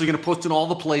 obviously going to post in all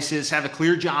the places, have a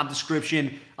clear job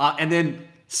description, and then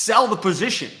sell the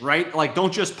position, right? Like,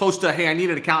 don't just post hey, I need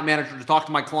an account manager to talk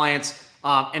to my clients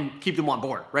and keep them on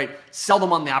board, right? Sell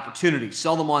them on the opportunity,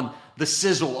 sell them on the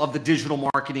sizzle of the digital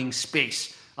marketing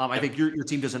space. I think your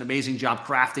team does an amazing job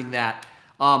crafting that.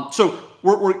 So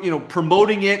we're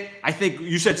promoting it. I think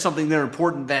you said something there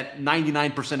important, that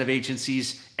 99% of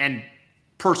agencies and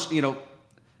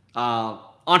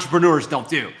entrepreneurs don't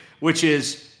do, which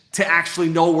is to actually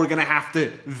know we're going to have to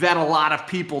vet a lot of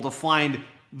people to find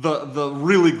the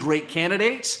really great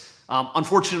candidates.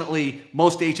 Unfortunately,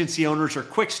 most agency owners are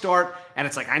quick start, and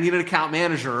it's like, I need an account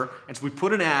manager. And so we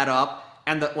put an ad up,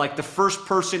 and the first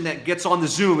person that gets on the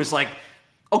Zoom is like,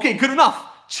 okay, good enough.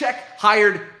 Check,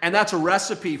 hired. And that's a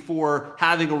recipe for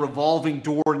having a revolving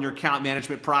door in your account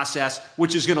management process,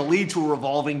 which is going to lead to a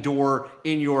revolving door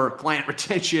in your client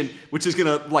retention, which is going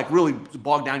to really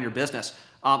bog down your business.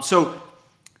 So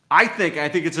I think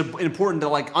it's important to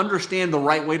understand the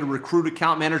right way to recruit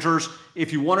account managers.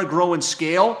 If you want to grow and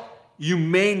scale, you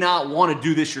may not want to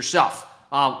do this yourself.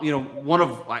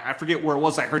 I forget where it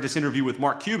was, I heard this interview with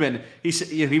Mark Cuban. He said,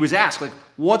 he was asked,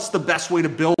 what's the best way to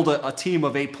build a team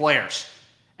of 8 players?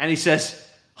 And he says,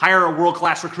 hire a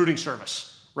world-class recruiting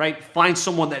service, right? Find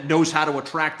someone that knows how to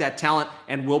attract that talent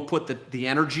and will put the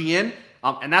energy in.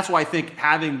 And that's why I think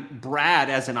having Brad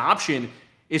as an option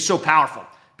is so powerful,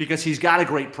 because he's got a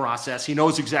great process. He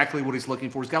knows exactly what he's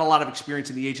looking for. He's got a lot of experience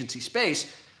in the agency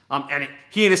space. And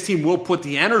he and his team will put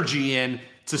the energy in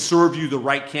to serve you the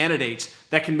right candidates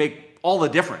that can make all the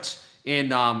difference in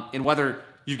whether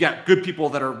you've got good people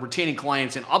that are retaining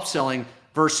clients and upselling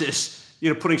versus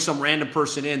putting some random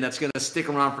person in that's going to stick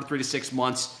around for 3 to 6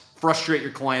 months, frustrate your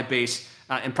client base,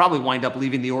 and probably wind up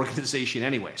leaving the organization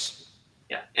anyways.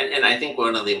 Yeah, and I think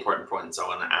one of the important points I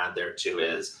want to add there too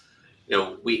is,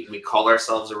 we call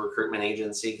ourselves a recruitment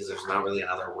agency because there's not really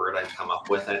another word I've come up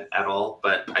with it at all.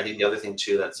 But I think the other thing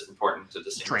too that's important to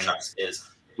distinguish us is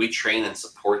we train and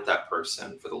support that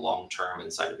person for the long term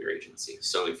inside of your agency.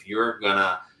 So if you're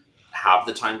gonna have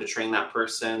the time to train that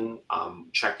person,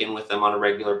 check in with them on a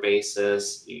regular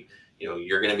basis,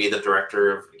 you're going to be the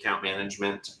director of account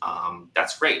management,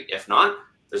 that's great. If not,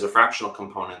 there's a fractional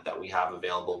component that we have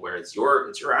available where it's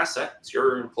your asset, it's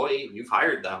your employee, you've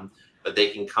hired them, but they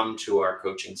can come to our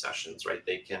coaching sessions, right?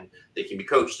 They can be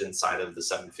coached inside of the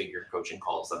 7-figure coaching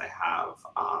calls that I have,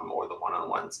 or the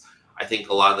one-on-ones. I think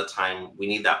a lot of the time we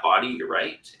need that body, you're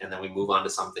right, and then we move on to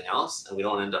something else, and we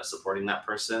don't end up supporting that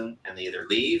person, and they either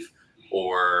leave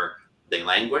or they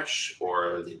languish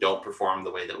or they don't perform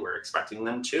the way that we're expecting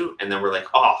them to, and then we're like,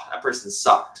 oh, that person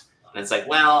sucked. And it's like,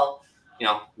 well,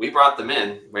 we brought them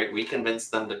in, right? We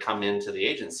convinced them to come into the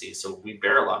agency, so we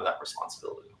bear a lot of that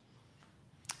responsibility.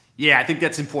 Yeah, I think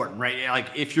that's important, right? Like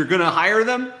if you're going to hire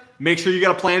them, make sure you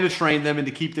got a plan to train them and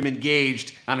to keep them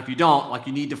engaged. And if you don't,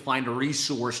 you need to find a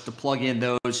resource to plug in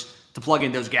those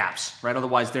gaps, right?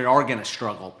 Otherwise, they are going to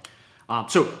struggle.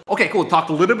 Okay, cool. Talked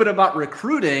a little bit about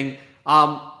recruiting.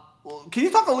 Can you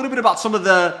talk a little bit about some of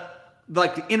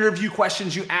the interview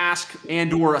questions you ask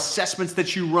and or assessments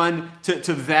that you run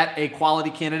to vet a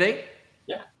quality candidate?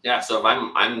 Yeah. So if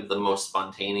I'm the most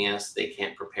spontaneous, they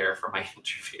can't prepare for my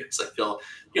interviews. I feel,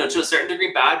 to a certain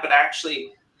degree bad, but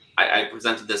actually I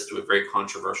presented this to a very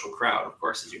controversial crowd, of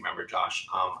course, as you remember, Josh.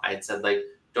 I had said,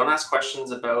 don't ask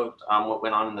questions about what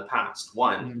went on in the past.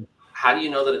 One, how do you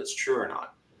know that it's true or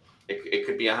not? It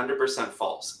could be 100%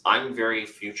 false. I'm very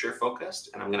future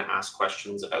focused, and I'm going to ask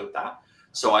questions about that.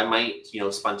 So I might,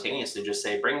 spontaneously just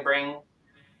say, bring,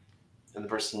 and the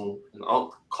person,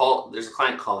 call. There's a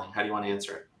client calling. How do you want to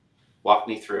answer it? Walk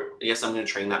me through. Yes, I'm going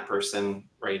to train that person,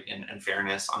 right, in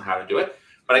fairness on how to do it.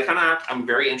 But I'm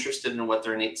very interested in what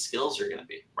their innate skills are going to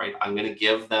be, right? I'm going to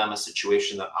give them a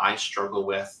situation that I struggle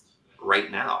with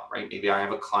right now, right? Maybe I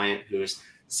have a client who's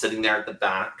sitting there at the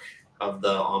back of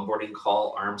the onboarding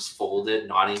call, arms folded,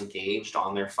 not engaged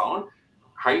on their phone.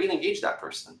 How are you going to engage that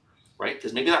person, right?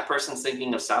 Because maybe that person's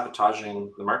thinking of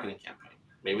sabotaging the marketing campaign.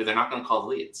 Maybe they're not going to call the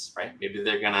leads, right? Maybe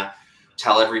they're going to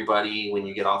tell everybody when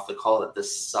you get off the call that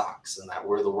this sucks and that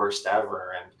we're the worst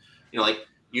ever. And,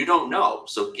 you don't know.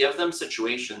 So give them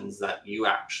situations that you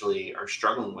actually are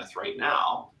struggling with right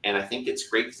now. And I think it's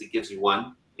great because it gives you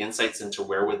insights into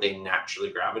where would they naturally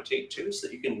gravitate to so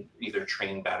that you can either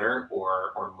train better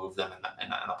or move them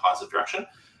in a positive direction.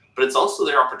 But it's also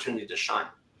their opportunity to shine.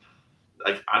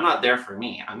 I'm not there for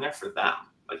me. I'm there for them.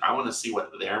 I want to see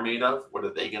what they're made of. What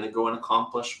are they going to go and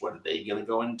accomplish? What are they going to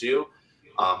go and do?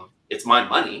 It's my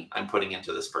money I'm putting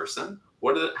into this person.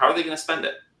 How are they going to spend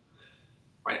it?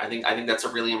 Right. I think that's a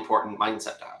really important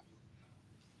mindset to have.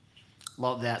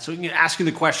 Love that. So you can ask you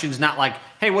the questions, not like,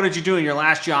 hey, what did you do in your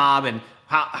last job and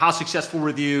how successful were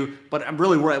you? But I'm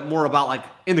really more about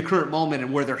in the current moment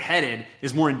and where they're headed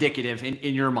is more indicative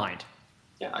in your mind.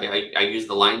 Yeah, I use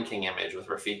the Lion King image with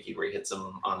Rafiki where he hits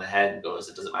him on the head and goes,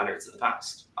 it doesn't matter, it's in the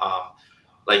past.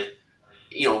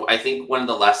 I think one of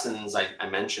the lessons I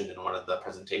mentioned in one of the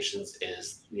presentations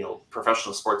is,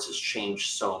 professional sports has changed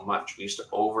so much. We used to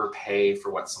overpay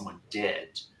for what someone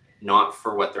did, not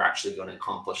for what they're actually going to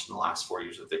accomplish in the last 4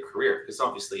 years of their career, because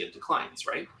obviously it declines,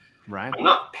 right? Right. I'm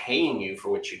not paying you for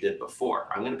what you did before.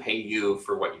 I'm going to pay you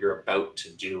for what you're about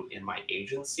to do in my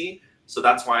agency. So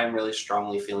that's why I'm really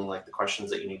strongly feeling like the questions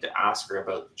that you need to ask are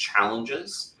about the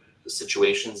challenges, the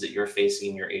situations that you're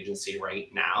facing in your agency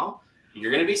right now.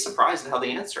 You're going to be surprised at how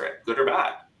they answer it, good or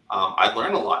bad. I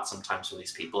learn a lot sometimes from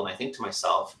these people, and I think to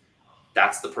myself,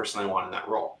 that's the person I want in that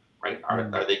role, right?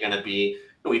 Are they going to be,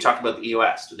 we talked about the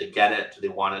EOS. Do they get it? Do they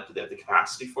want it? Do they have the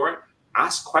capacity for it?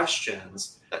 Ask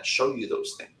questions that show you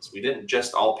those things. We didn't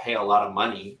just all pay a lot of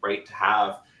money, right, to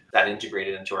have that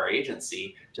integrated into our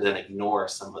agency to then ignore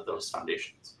some of those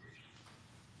foundations.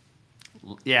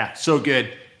 Yeah, so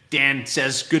good. Dan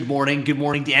says, good morning. Good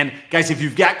morning, Dan. Guys, if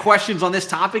you've got questions on this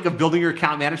topic of building your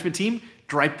account management team,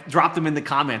 drop them in the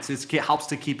comments. It helps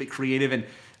to keep it creative and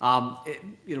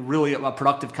really a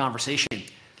productive conversation.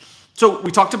 So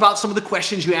we talked about some of the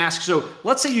questions you ask. So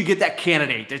let's say you get that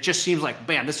candidate that just seems like,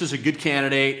 man, this is a good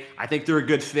candidate. I think they're a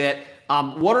good fit.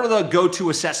 What are the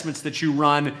go-to assessments that you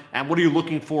run, and what are you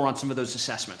looking for on some of those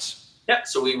assessments? Yeah,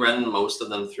 so we run most of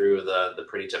them through the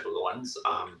pretty typical ones.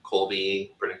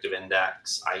 Colby, Predictive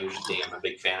Index. I usually am a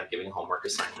big fan of giving homework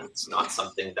assignments, not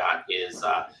something that is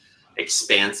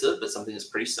expansive, but something that's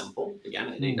pretty simple.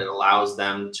 Again, it allows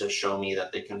them to show me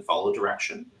that they can follow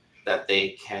direction, that they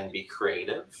can be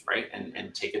creative, right,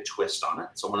 and take a twist on it.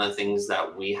 So one of the things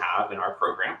that we have in our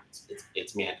program,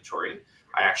 it's mandatory,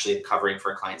 I actually am covering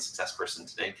for a client success person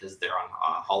today because they're on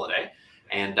holiday.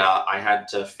 And I had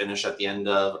to finish at the end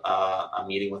of a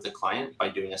meeting with a client by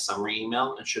doing a summary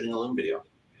email and shooting a Loom video,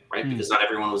 right? Because not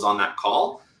everyone was on that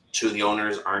call. Two of the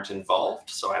owners aren't involved.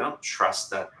 So I don't trust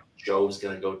that Joe's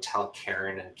going to go tell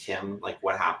Karen and Kim like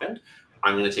what happened.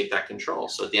 I'm going to take that control.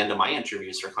 So at the end of my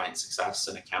interviews for client success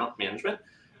and account management,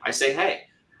 I say, hey,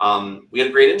 we had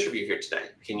a great interview here today.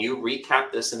 Can you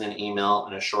recap this in an email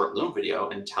and a short Loom video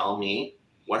and tell me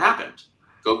what happened?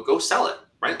 Go sell it,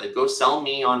 right? Like go sell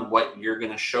me on what you're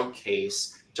going to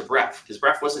showcase to Bref, because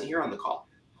Bref wasn't here on the call,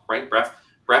 right?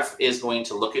 Bref is going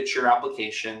to look at your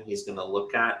application. He's going to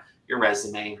look at your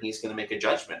resume. He's going to make a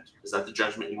judgment. Is that the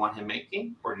judgment you want him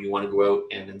making, or do you want to go out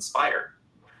and inspire,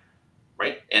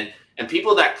 right? And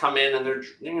people that come in and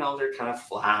they're kind of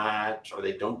flat, or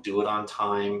they don't do it on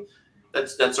time,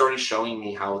 that's already showing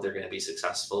me how they're going to be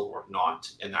successful or not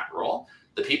in that role.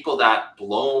 The people that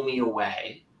blow me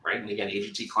away, right? And again,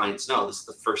 AGT clients know this is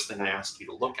the first thing I ask you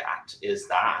to look at is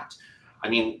that. I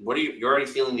mean, you're already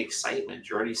feeling the excitement.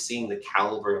 You're already seeing the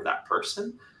caliber of that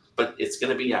person. But it's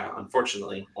going to be,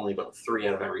 unfortunately, only about 3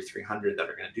 out of every 300 that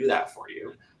are going to do that for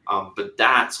you. But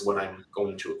that's what I'm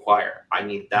going to acquire. I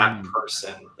need that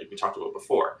person, like we talked about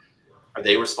before. Are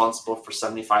they responsible for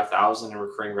 $75,000 in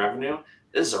recurring revenue?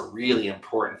 This is a really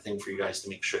important thing for you guys to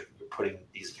make sure you're putting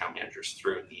these account managers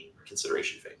through in the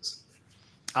consideration phase.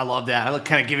 I love that. I like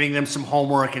kind of giving them some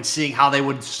homework and seeing how they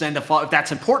would send a follow. If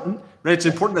that's important, right? It's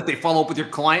important that they follow up with your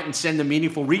client and send a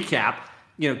meaningful recap.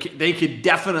 They could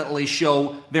definitely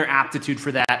show their aptitude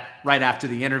for that right after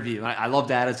the interview. I love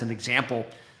that as an example.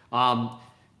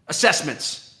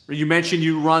 Assessments. You mentioned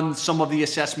you run some of the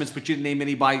assessments, but you didn't name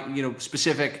any by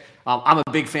specific. I'm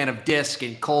a big fan of DISC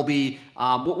and Kolbe.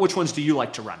 Which ones do you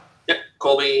like to run? Yeah,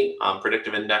 Kolbe,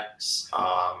 Predictive Index.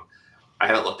 I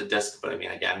haven't looked at DISC, but I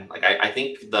mean, again, like I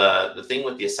think the thing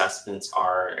with the assessments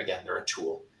are, again, they're a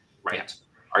tool, right? Yeah.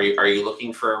 Are you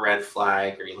looking for a red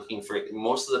flag? Are you looking for,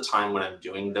 most of the time when I'm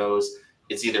doing those,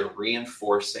 it's either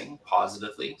reinforcing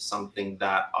positively something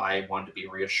that I want to be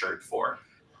reassured for,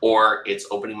 or it's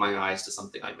opening my eyes to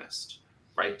something I missed,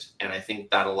 right? And I think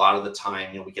that a lot of the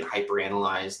time, we can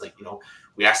hyperanalyze, like,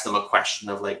 we ask them a question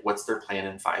of like, what's their plan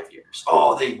in 5 years?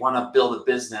 Oh, they want to build a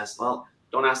business. Well,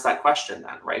 don't ask that question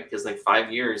then, right? Because like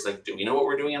 5 years, like, do we know what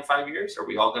we're doing in 5 years? Are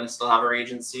we all going to still have our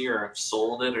agency or have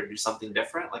sold it or do something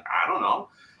different? Like, I don't know.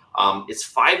 It's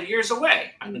 5 years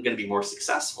away. I'm going to be more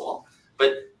successful.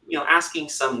 But, asking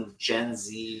some Gen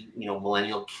Z,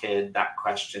 millennial kid that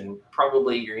question,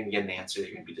 probably you're going to get an answer that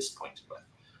you're going to be disappointed with.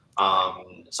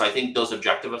 So I think those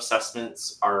objective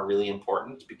assessments are really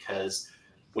important because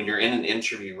when you're in an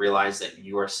interview, realize that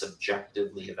you are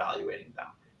subjectively evaluating them,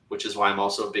 which is why I'm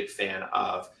also a big fan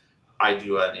of, I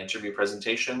do an interview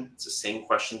presentation. It's the same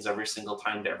questions every single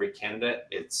time to every candidate.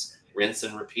 It's rinse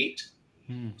and repeat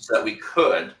so that we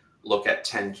could look at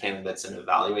 10 candidates and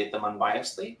evaluate them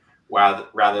unbiasedly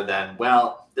rather than,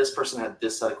 well, this person had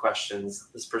this set of questions,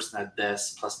 this person had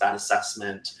this, plus that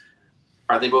assessment.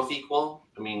 Are they both equal?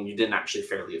 I mean, you didn't actually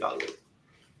fairly evaluate.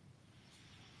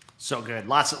 So good.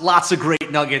 Lots of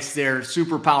great nuggets there.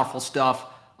 Super powerful stuff.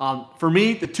 For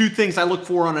me, the two things I look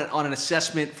for on an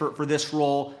assessment for this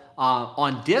role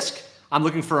on DISC, I'm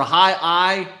looking for a high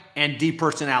I and D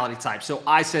personality type. So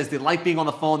I says they like being on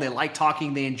the phone, they like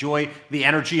talking, they enjoy the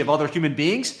energy of other human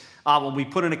beings. When we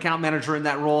put an account manager in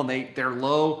that role and they're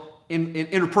low in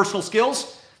interpersonal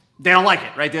skills, they don't like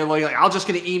it, right? They're like, I'm just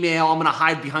going to email, I'm going to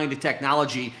hide behind the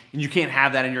technology, and you can't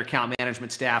have that in your account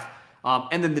management staff.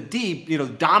 And then the D,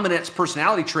 dominance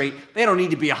personality trait, they don't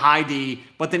need to be a high D,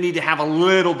 but they need to have a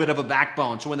little bit of a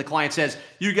backbone. So when the client says,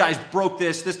 you guys broke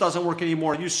this doesn't work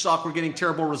anymore, you suck, we're getting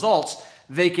terrible results,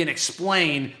 they can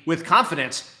explain with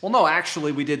confidence, well, no,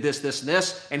 actually we did this, and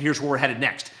this, and here's where we're headed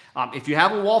next. If you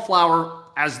have a wallflower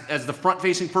as the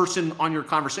front-facing person on your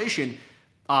conversation,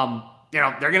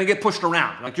 they're going to get pushed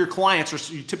around. Like your clients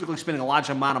are typically spending a large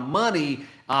amount of money,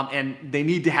 and they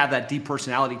need to have that deep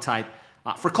personality type.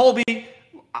 For Kolbe,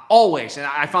 always, and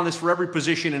I found this for every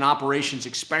position in operations,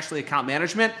 especially account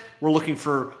management, we're looking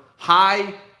for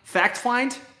high fact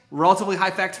find, relatively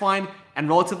high fact find, and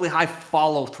relatively high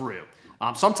follow through.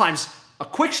 Sometimes a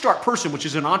quick start person, which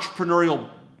is an entrepreneurial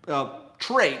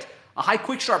trait, a high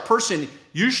quick start person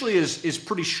usually is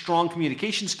pretty strong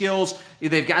communication skills.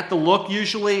 They've got the look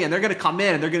usually, and they're going to come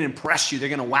in and they're going to impress you. They're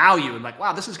going to wow you and like,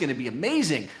 wow, this is going to be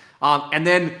amazing. And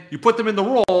then you put them in the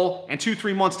role, and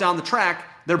 2-3 months down the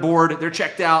track, they're bored, they're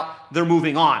checked out, they're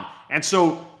moving on. And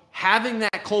so having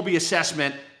that Kolbe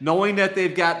assessment, knowing that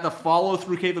they've got the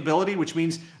follow-through capability, which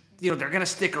means they're going to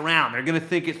stick around, they're going to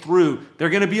think it through, they're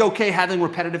going to be okay having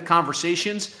repetitive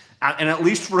conversations, And at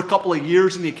least for a couple of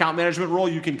years in the account management role,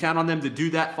 you can count on them to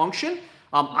do that function.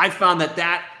 I found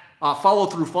that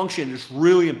follow-through function is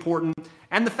really important.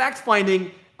 And the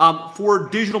fact-finding for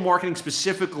digital marketing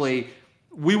specifically,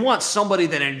 we want somebody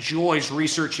that enjoys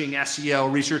researching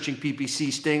SEO, researching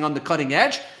PPC, staying on the cutting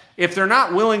edge. If they're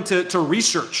not willing to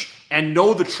research and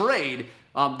know the trade,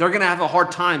 they're going to have a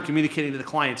hard time communicating to the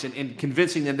clients and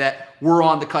convincing them that we're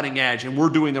on the cutting edge and we're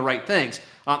doing the right things.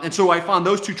 And so I found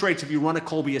those two traits, if you run a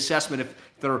Kolbe assessment, if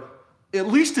they're at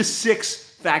least a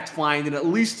 6 fact find and at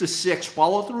least a 6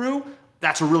 follow through,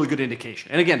 that's a really good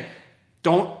indication. And again,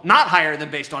 don't not hire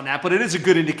them based on that, but it is a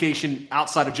good indication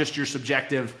outside of just your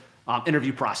subjective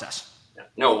interview process.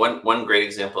 No, one great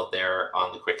example there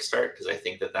on the quick start, because I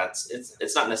think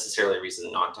it's not necessarily a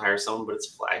reason not to hire someone, but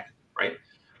it's a flag, right?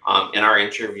 In our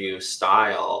interview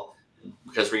style,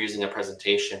 because we're using a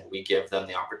presentation, we give them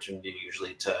the opportunity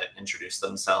usually to introduce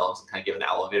themselves and kind of give an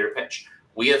elevator pitch.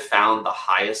 We have found the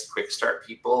highest quick start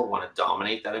people want to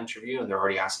dominate that interview, and they're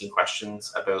already asking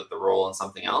questions about the role and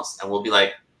something else. And we'll be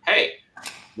like, hey,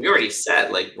 we already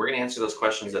said, like, we're going to answer those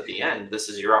questions at the end. This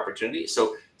is your opportunity.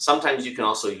 So sometimes you can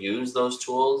also use those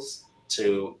tools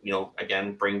to,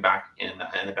 again, bring back in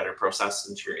a better process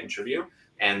into your interview.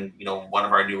 And, one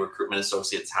of our new recruitment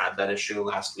associates had that issue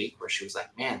last week where she was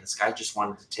like, man, this guy just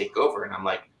wanted to take over. And I'm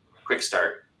like, quick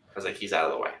start. I was like, he's out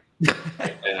of the way.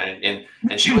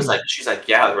 and she's like,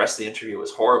 yeah, the rest of the interview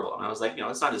was horrible. And I was like,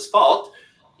 it's not his fault.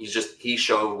 He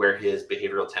showed where his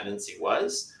behavioral tendency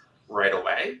was right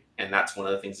away. And that's one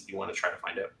of the things that you want to try to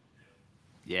find out.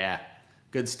 Yeah,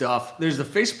 good stuff. There's a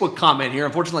Facebook comment here.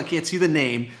 Unfortunately, I can't see the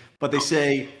name, but they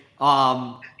say,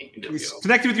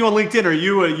 connected with you on LinkedIn. Are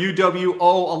you a UWO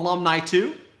alumni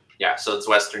too? Yeah, so it's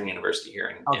Western University here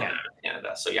in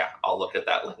Canada. So yeah, I'll look at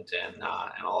that LinkedIn and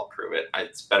I'll approve it.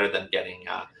 It's better than getting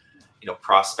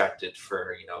prospected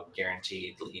for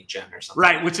guaranteed lead gen or something.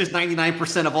 Right, which is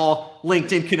 99% of all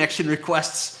LinkedIn connection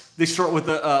requests. They start with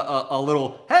a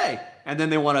little hey, and then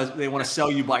they want to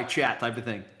sell you by chat type of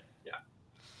thing. Yeah.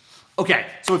 Okay,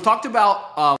 so we've talked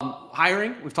about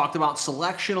hiring. We've talked about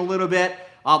selection a little bit.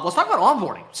 Let's talk about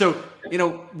onboarding. So,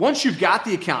 once you've got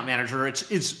the account manager,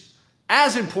 it's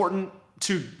as important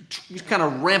to kind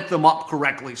of ramp them up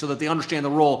correctly so that they understand the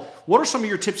role. What are some of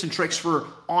your tips and tricks for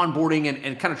onboarding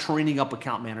and kind of training up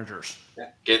account managers? Yeah.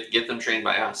 Get them trained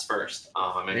by us first.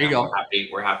 There you go.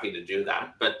 We're happy to do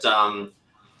that. But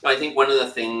I think one of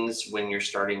the things when you're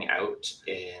starting out,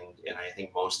 and I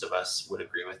think most of us would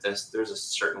agree with this, there's a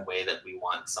certain way that we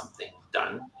want something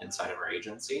done inside of our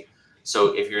agency.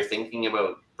 So if you're thinking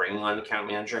about bringing on an account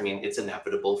manager, it's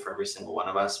inevitable for every single one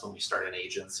of us when we start an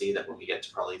agency that when we get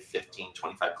to probably 15,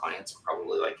 25 clients, we're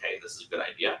probably like, hey, this is a good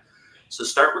idea. So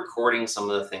start recording some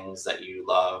of the things that you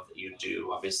love, that you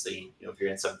do. Obviously, if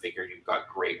you're in Seven Figure, you've got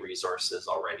great resources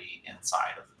already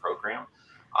inside of the program.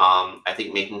 I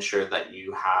think making sure that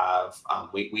you have,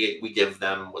 we give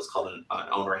them what's called an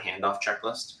owner handoff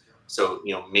checklist. So,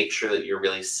 make sure that you're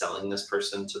really selling this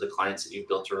person to the clients that you've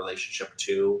built a relationship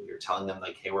to. You're telling them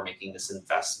like, hey, we're making this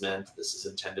investment. This is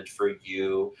intended for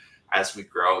you. As we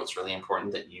grow, it's really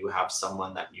important that you have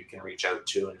someone that you can reach out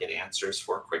to and get answers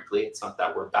for quickly. It's not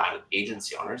that we're bad at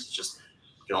agency owners. It's just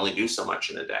you can only do so much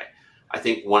in a day. I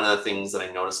think one of the things that I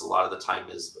notice a lot of the time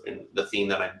is, and the theme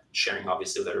that I'm sharing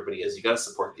obviously with everybody is, you got to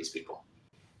support these people.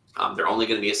 They're only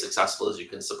going to be as successful as you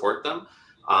can support them.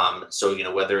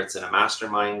 So, whether it's in a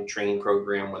mastermind training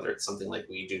program, whether it's something like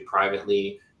we do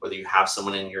privately, whether you have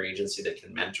someone in your agency that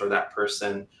can mentor that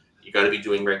person, you got to be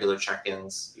doing regular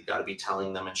check-ins. You got to be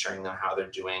telling them and sharing them how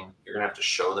they're doing. You're going to have to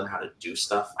show them how to do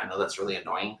stuff. I know that's really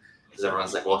annoying because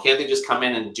everyone's like, well, can't they just come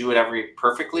in and do it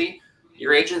perfectly?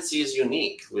 Your agency is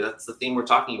unique. That's the theme we're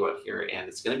talking about here. And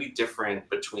it's going to be different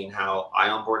between how I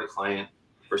onboard a client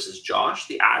versus Josh.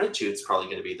 The attitude's probably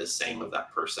going to be the same of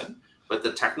that person. But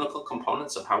the technical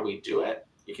components of how we do it,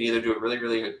 you can either do it really,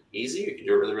 really easy, or you can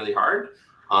do it really, really hard.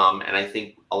 And I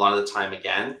think a lot of the time,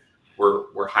 again,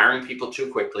 we're hiring people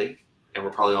too quickly, and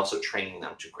we're probably also training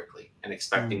them too quickly and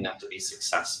expecting them to be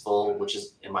successful, which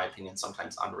is, in my opinion,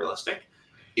 sometimes unrealistic.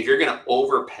 If you're going to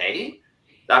overpay,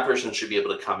 that person should be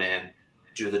able to come in,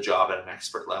 do the job at an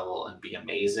expert level, and be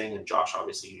amazing. And Josh,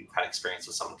 obviously, you've had experience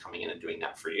with someone coming in and doing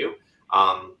that for you.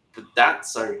 But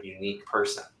that's a unique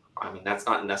person. That's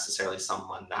not necessarily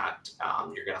someone that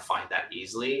you're going to find that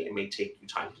easily. It may take you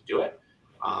time to do it.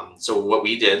 So what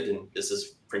we did, and this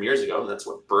is from years ago, that's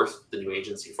what birthed the new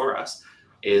agency for us,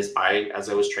 is as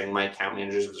I was training my account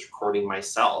managers, I was recording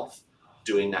myself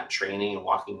doing that training and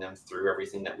walking them through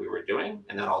everything that we were doing.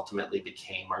 And that ultimately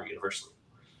became our university.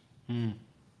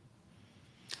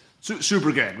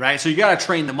 Super good, right? So you got to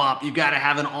train them up. You got to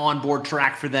have an onboard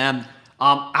track for them.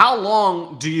 How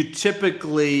long do you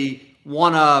typically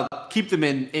want to keep them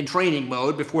in training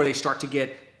mode before they start to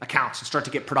get accounts and start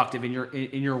to get productive in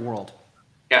your world?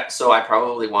 Yeah, so I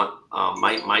probably want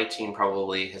my team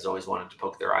probably has always wanted to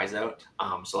poke their eyes out.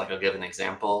 So like I'll give an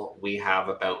example. We have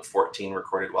about 14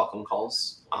 recorded welcome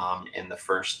calls in the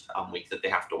first week that they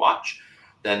have to watch.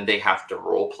 Then they have to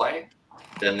role play.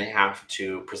 Then they have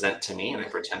to present to me, and I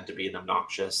pretend to be an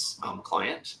obnoxious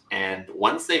client. And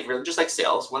once they've really, just like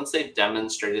sales, once they've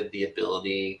demonstrated the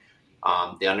ability,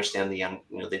 they understand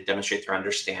they demonstrate their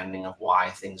understanding of why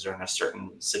things are in a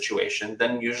certain situation.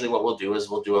 Then usually what we'll do is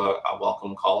we'll do a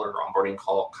welcome call or onboarding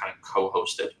call, kind of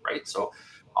co-hosted, right? So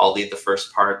I'll lead the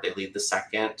first part, they lead the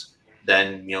second.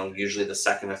 Then, usually the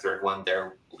second or third one,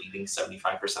 they're leading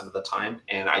 75% of the time.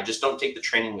 And I just don't take the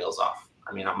training wheels off.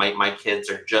 I mean, my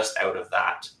kids are just out of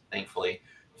that, thankfully,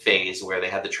 phase where they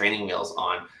had the training wheels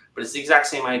on. But it's the exact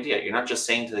same idea. You're not just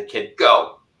saying to the kid,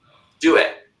 go, do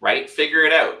it. Right? Figure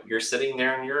it out. You're sitting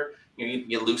there and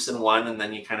you loosen one and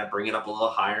then you kind of bring it up a little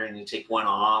higher and you take one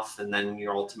off, and then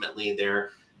you're ultimately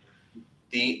they're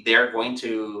going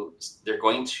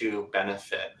to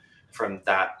benefit from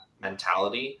that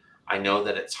mentality. I know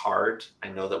that it's hard. I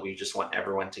know that we just want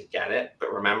everyone to get it,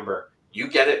 but remember, you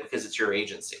get it because it's your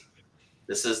agency.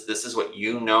 This is what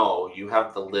you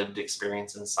have the lived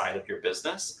experience inside of your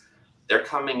business. They're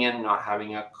coming in not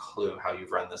having a clue how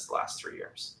you've run this the last 3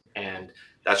 years. And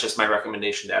that's just my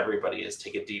recommendation to everybody is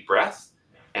take a deep breath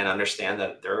and understand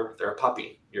that they're a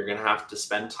puppy. You're going to have to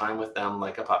spend time with them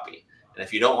like a puppy. And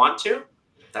if you don't want to,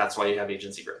 that's why you have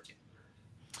Agency Growth Team.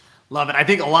 Love it. I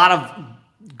think a lot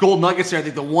of gold nuggets there. I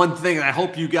think the one thing that I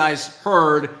hope you guys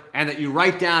heard and that you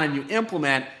write down and you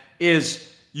implement is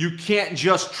you can't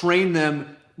just train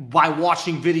them by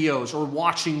watching videos or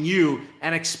watching you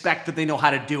and expect that they know how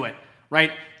to do it,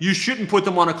 right? You shouldn't put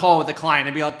them on a call with a client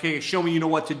and be like, okay, show me you know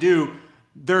what to do.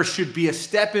 There should be a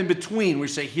step in between where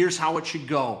you say, here's how it should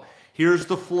go. Here's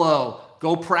the flow.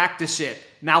 Go practice it.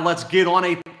 Now let's get on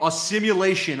a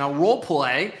simulation, a role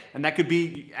play, and that could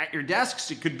be at your desks.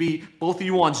 It could be both of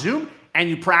you on Zoom, and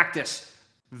you practice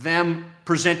them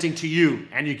presenting to you,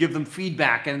 and you give them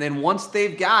feedback. And then once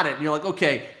they've got it, you're like,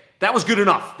 okay, that was good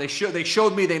enough. They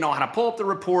showed me they know how to pull up the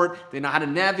report. They know how to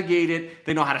navigate it.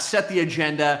 They know how to set the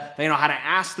agenda. They know how to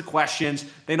ask the questions.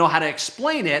 They know how to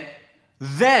explain it.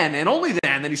 Then, and only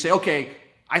then you say, okay,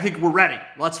 I think we're ready.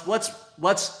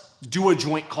 Let's do a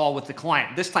joint call with the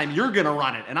client. This time you're going to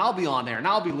run it, and I'll be on there, and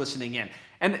I'll be listening in.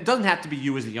 And it doesn't have to be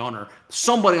you as the owner.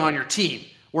 Somebody on your team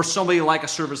or somebody like a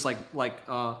service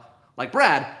like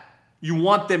Brad, you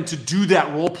want them to do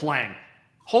that role playing.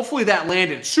 Hopefully that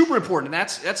landed. It's super important. And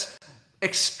that's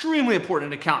extremely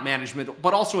important in account management,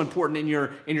 but also important in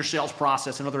your sales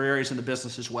process and other areas in the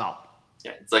business as well.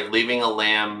 Yeah, it's like leaving a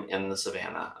lamb in the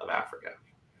savannah of Africa,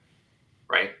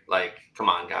 right? Like, come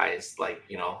on, guys.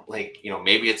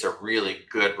 Maybe it's a really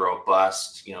good,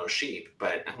 robust, sheep,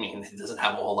 but I mean, it doesn't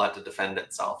have a whole lot to defend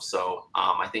itself. So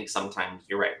I think sometimes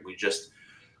you're right.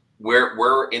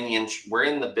 We're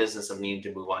in the business of needing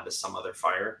to move on to some other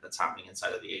fire that's happening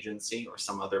inside of the agency or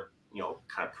some other,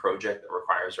 kind of project that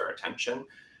requires our attention.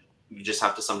 You just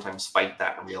have to sometimes fight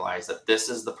that and realize that this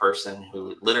is the person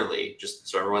who literally, just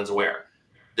so everyone's aware,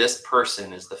 this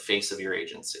person is the face of your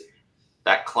agency.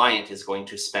 That client is going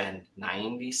to spend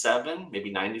 97, maybe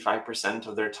 95%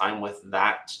 of their time with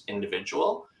that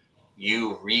individual.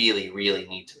 You really, really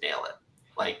need to nail it.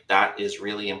 Like, that is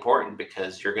really important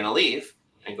because you're going to leave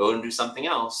and go and do something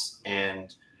else.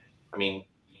 And I mean,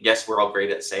 yes, we're all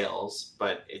great at sales,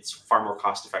 but it's far more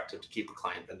cost effective to keep a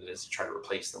client than it is to try to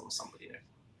replace them with somebody new.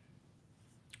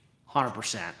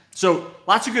 100%. So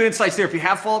lots of good insights there. If you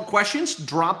have follow-up questions,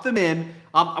 drop them in.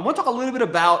 I want to talk a little bit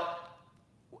about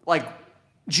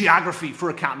geography for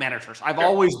account managers. I've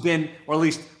always been, or at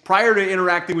least prior to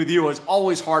interacting with you, I was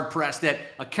always hard pressed that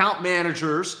account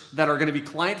managers that are going to be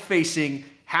client facing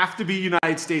have to be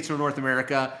United States or North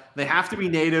America. They have to be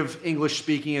native English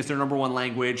speaking as their number one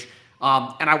language.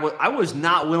 And I was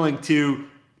not willing to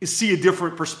see a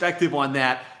different perspective on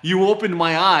that. You opened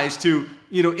my eyes to,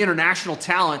 international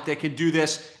talent that can do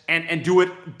this and do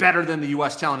it better than the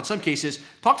U.S. talent in some cases.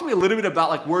 Talk to me a little bit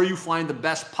about where you find the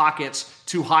best pockets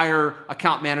to hire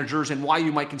account managers and why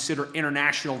you might consider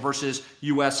international versus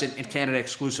U.S. and Canada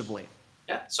exclusively.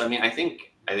 Yeah. So, I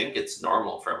think it's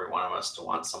normal for every one of us to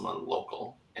want someone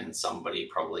local and somebody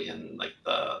probably in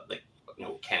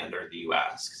Canada or the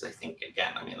U.S. Because I think,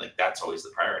 again, that's always the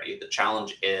priority. The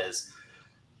challenge is,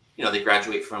 they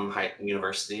graduate from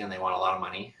university and they want a lot of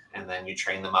money, and then you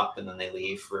train them up and then they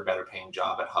leave for a better paying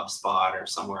job at HubSpot or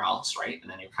somewhere else, right? And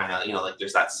then you kind of,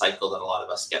 there's that cycle that a lot of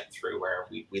us get through where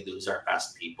we lose our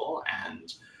best people.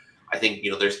 And I think,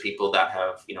 there's people that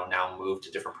have, now moved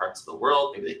to different parts of the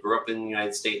world. Maybe they grew up in the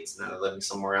United States and now they're living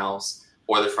somewhere else,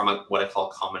 or they're from what I call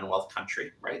Commonwealth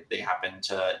country, right? They happen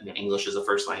to, English is a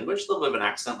first language, a little bit of an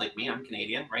accent like me. I'm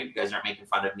Canadian, right? You guys aren't making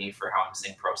fun of me for how I'm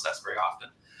saying process very often.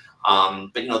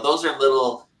 But, those are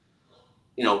little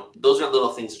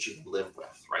things that you can live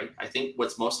with, right? I think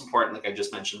what's most important, like I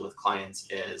just mentioned with clients,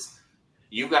 is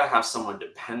you've got to have someone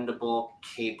dependable,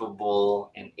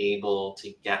 capable, and able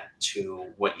to get to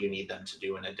what you need them to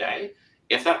do in a day.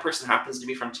 If that person happens to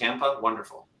be from Tampa,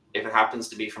 wonderful. If it happens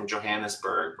to be from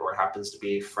Johannesburg, or it happens to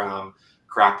be from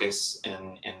Caracas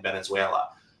in Venezuela,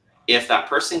 if that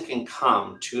person can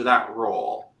come to that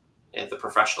role at the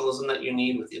professionalism that you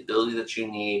need, with the ability that you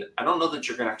need, I don't know that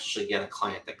you're going to actually get a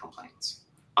client that complains.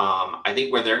 I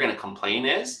think where they're going to complain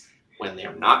is when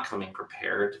they're not coming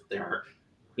prepared.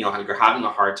 You're having a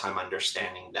hard time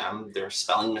understanding them. There are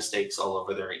spelling mistakes all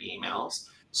over their emails.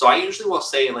 So I usually will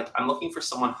say, I'm looking for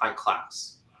someone high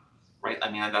class, right? I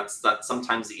mean, that's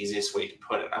sometimes the easiest way to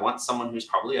put it. I want someone who's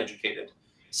probably educated,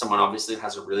 someone obviously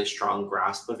has a really strong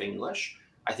grasp of English.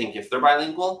 I think if they're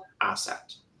bilingual,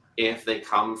 asset. If they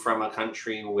come from a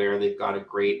country where they've got a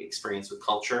great experience with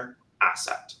culture,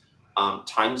 asset.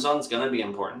 Time zone's going to be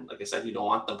important. Like I said, you don't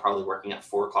want them probably working at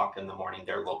 4 o'clock in the morning,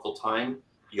 their local time,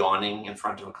 yawning in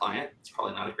front of a client. It's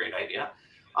probably not a great idea.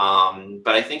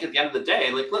 But I think at the end of the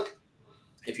day, look,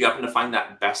 if you happen to find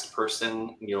that best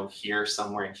person, here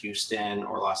somewhere in Houston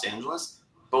or Los Angeles,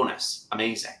 bonus,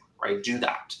 amazing, right? Do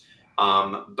that.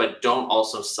 But don't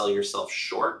also sell yourself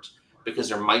short, because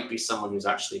there might be someone who's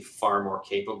actually far more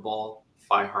capable,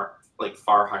 far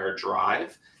higher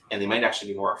drive, and they might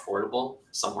actually be more affordable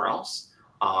somewhere else.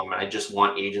 And I just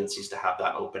want agencies to have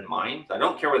that open mind. I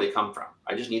don't care where they come from.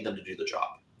 I just need them to do the job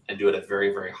and do it at a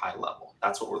very, very high level.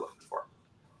 That's what we're looking for.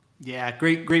 Yeah,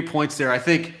 great points there. I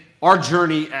think our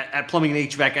journey at Plumbing and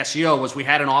HVAC SEO was we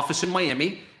had an office in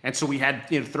Miami, and so we had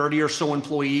 30 or so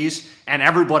employees, and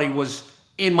everybody was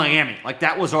in Miami.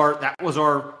 That was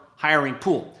our hiring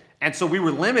pool. And so we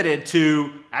were limited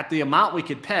to, at the amount we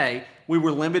could pay, we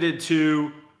were limited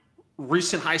to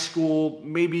recent high school,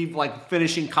 maybe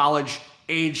finishing college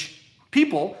age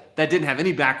people that didn't have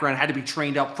any background, had to be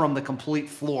trained up from the complete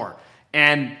floor.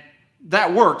 And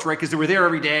that worked, right? Because they were there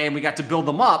every day and we got to build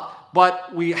them up,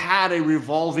 but we had a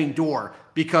revolving door,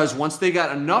 because once they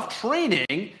got enough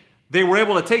training, they were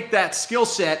able to take that skill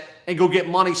set and go get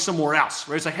money somewhere else,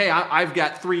 right? It's like, hey, I've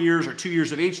got 3 years or 2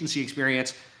 years of agency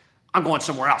experience. I'm going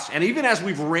somewhere else. And even as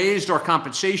we've raised our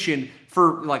compensation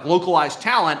for localized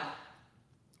talent,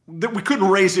 that we couldn't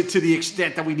raise it to the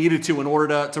extent that we needed to in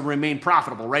order to remain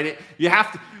profitable, right? You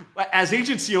have to, as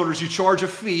agency owners, you charge a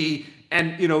fee,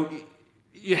 and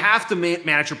you have to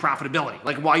manage your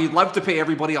profitability. While you'd love to pay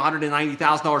everybody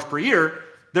 $190,000 per year,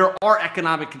 there are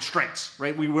economic constraints,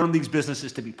 right? We run these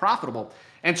businesses to be profitable.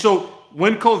 And so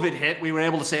when COVID hit, we were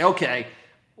able to say, okay,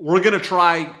 we're going to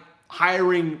try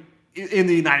hiring in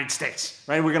the United States,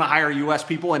 right? We're going to hire U.S.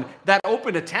 people, and that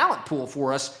opened a talent pool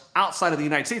for us outside of the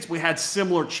United States. We had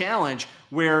similar challenge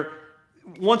where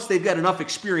once they've got enough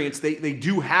experience, they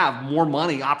do have more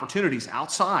money opportunities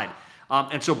outside.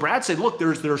 And so Brad said, look,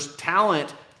 there's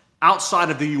talent outside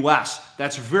of the U.S.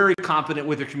 that's very competent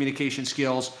with their communication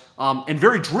skills and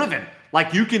very driven.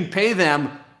 You can pay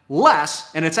them less,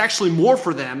 and it's actually more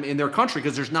for them in their country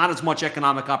because there's not as much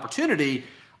economic opportunity.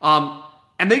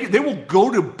 And they will go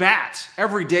to bat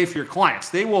every day for your clients.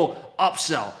 They will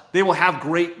upsell. They will have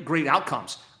great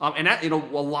outcomes. And that, a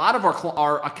lot of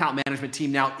our account management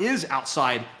team now is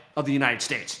outside of the United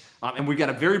States. And we've got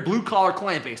a very blue collar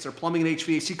client base. They're plumbing and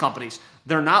HVAC companies.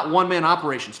 They're not one-man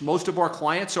operations. Most of our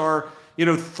clients are,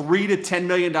 $3 to $10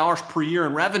 million per year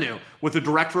in revenue with a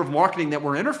director of marketing that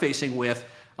we're interfacing with.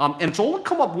 And it's only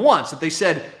come up once that they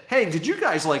said, hey, did you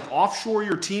guys offshore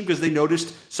your team because they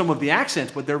noticed some of the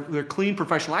accents, but they're clean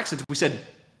professional accents? We said,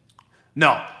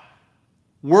 no,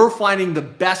 we're finding the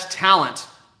best talent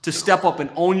to step up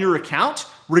and own your account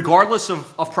regardless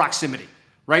of proximity,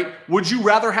 right? Would you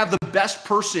rather have the best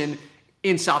person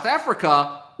in South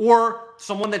Africa or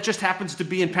someone that just happens to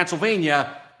be in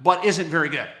Pennsylvania but isn't very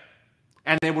good?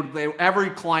 And every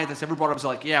client that's ever brought up is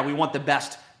like, yeah, we want the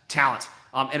best talent.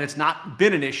 And it's not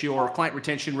been an issue. Our client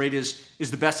retention rate is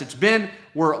the best it's been.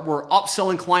 We're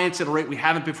upselling clients at a rate we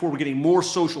haven't before. We're getting more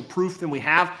social proof than we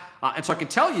have. And so I can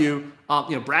tell you,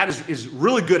 Brad is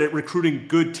really good at recruiting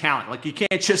good talent. You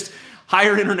can't just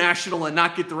hire international and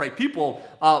not get the right people,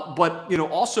 but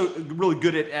also really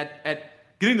good at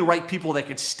getting the right people that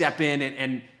can step in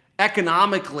and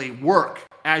economically work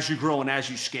as you grow and as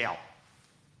you scale.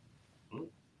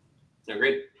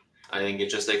 Agreed. I think it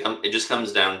just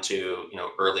comes down to,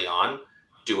 early on,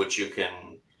 do what you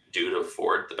can do to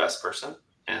afford the best person.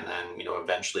 And then,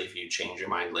 eventually if you change your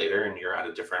mind later and you're at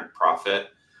a different profit,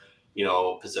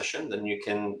 position, then you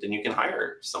can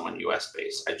hire someone US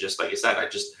based. Like I said,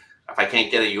 if I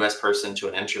can't get a US person to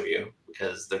an interview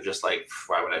because they're just like,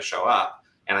 why would I show up?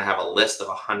 And I have a list of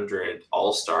 100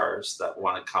 all-stars that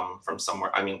want to come from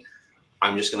somewhere. I mean,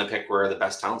 I'm just going to pick where the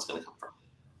best talent's going to come from.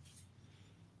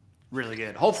 Really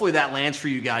good. Hopefully that lands for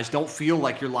you guys. Don't feel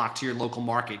like you're locked to your local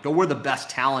market. Go where the best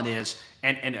talent is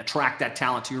and attract that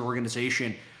talent to your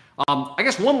organization. I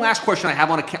guess one last question I have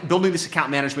on building this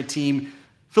account management team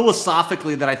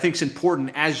philosophically that I think is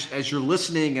important as you're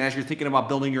listening and as you're thinking about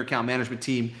building your account management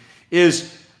team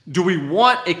is, do we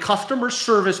want a customer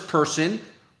service person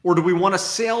or do we want a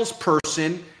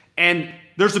salesperson? And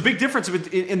there's a big difference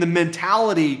in the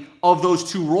mentality of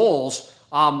those two roles.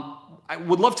 I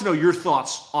would love to know your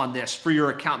thoughts on this for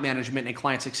your account management and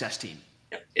client success team.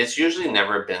 It's usually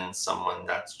never been someone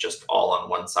that's just all on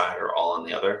one side or all on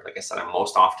the other. Like I said, I'm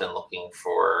most often looking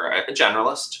for a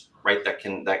generalist, right?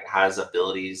 That has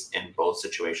abilities in both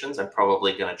situations and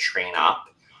probably going to train up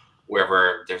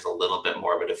wherever there's a little bit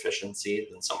more of a deficiency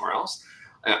than somewhere else.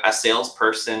 A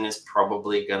salesperson is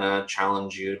probably going to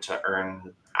challenge you to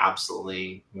earn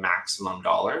absolutely maximum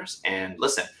dollars. And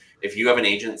listen, if you have an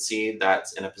agency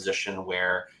that's in a position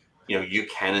where you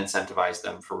can incentivize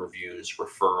them for reviews,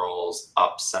 referrals,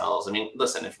 upsells. I mean,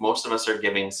 listen, if most of us are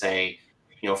giving, say,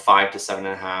 5 to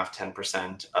 7.5,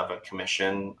 10% of a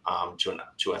commission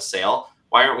to a sale,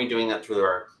 why aren't we doing that through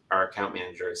our account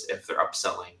managers if they're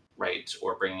upselling, right,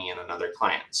 or bringing in another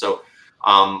client? So,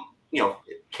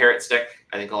 carrot stick.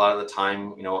 I think a lot of the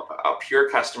time, a pure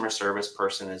customer service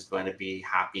person is going to be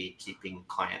happy keeping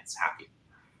clients happy.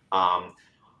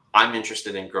 I'm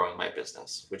interested in growing my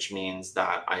business, which means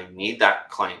that I need that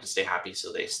client to stay happy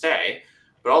so they stay.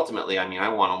 But ultimately, I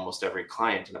want almost every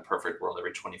client in a perfect world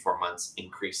every 24 months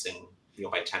increasing,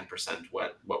 by 10%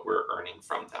 what we're earning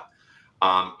from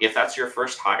them. If that's your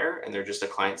first hire and they're just a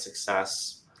client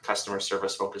success, customer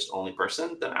service focused only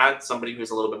person, then add somebody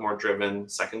who's a little bit more driven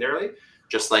secondarily.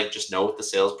 Just know with the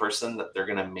salesperson that they're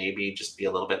going to maybe just be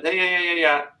a little bit,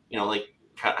 yeah, like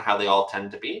how they all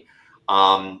tend to be.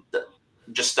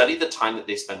 Just study the time that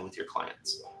they spend with your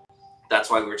clients. That's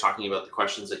why we were talking about the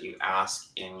questions that you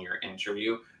ask in your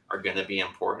interview are going to be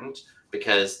important,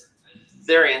 because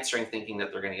they're answering thinking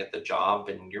that they're going to get the job,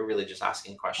 and you're really just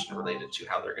asking a question related to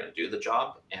how they're going to do the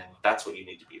job. And that's what you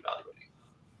need to be evaluating.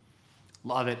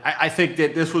 Love it. I think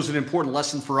that this was an important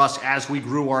lesson for us as we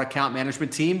grew our account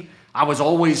management team. I was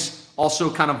always also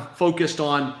kind of focused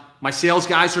on my sales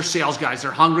guys are sales guys.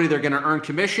 They're hungry. They're going to earn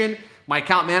commission. My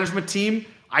account management team,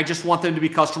 I just want them to be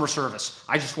customer service.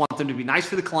 I just want them to be nice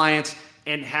for the clients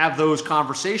and have those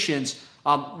conversations.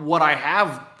 What I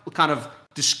have kind of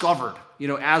discovered,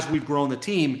 as we've grown the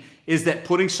team, is that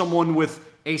putting someone with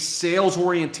a sales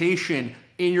orientation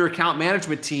in your account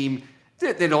management team,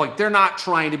 they're not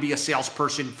trying to be a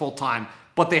salesperson full time,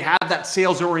 but they have that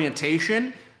sales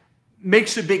orientation,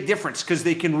 makes a big difference because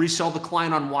they can resell the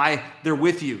client on why they're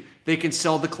with you. They can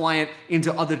sell the client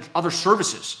into other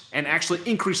services and actually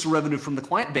increase the revenue from the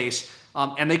client base.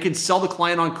 And they can sell the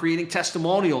client on creating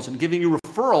testimonials and giving you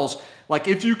referrals. Like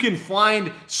if you can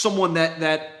find someone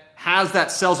that has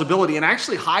that sales ability and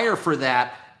actually hire for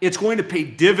that, it's going to pay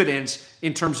dividends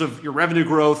in terms of your revenue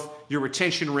growth, your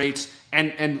retention rates,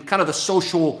 and kind of the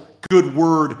social good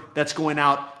word that's going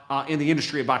out in the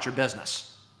industry about your business.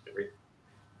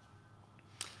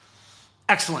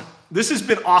 Excellent. This has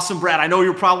been awesome, Brad. I know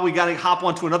you're probably going to hop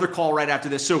onto another call right after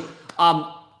this. So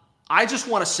I just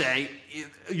want to say,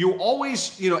 you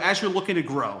always, as you're looking to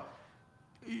grow,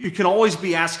 you can always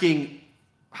be asking,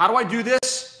 how do I do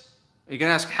this? Are you going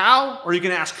to ask how, or are you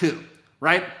going to ask who,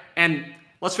 right? And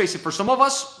let's face it, for some of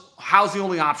us, how's the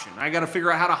only option? I got to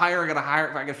figure out how to hire. I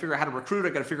got to figure out how to recruit. I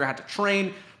got to figure out how to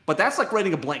train. But that's like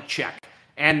writing a blank check.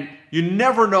 And you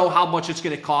never know how much it's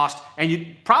going to cost, and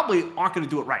you probably aren't going to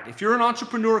do it right. If you're an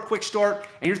entrepreneur, quick start,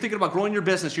 and you're thinking about growing your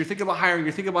business, you're thinking about hiring,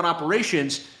 you're thinking about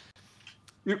operations,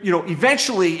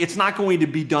 eventually it's not going to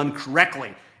be done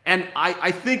correctly. And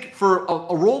I think for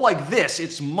a role like this,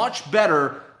 it's much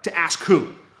better to ask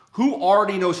who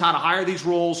already knows how to hire these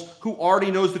roles, who already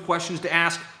knows the questions to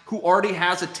ask, who already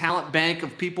has a talent bank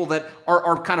of people that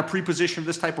are kind of pre-positioned for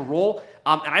this type of role.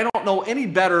 And I don't know any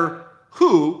better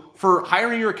who for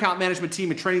hiring your account management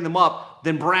team and training them up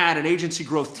than Brad, an agency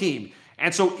growth team.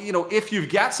 And so, if you've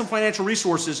got some financial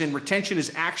resources and retention is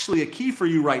actually a key for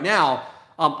you right now,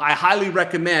 I highly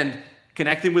recommend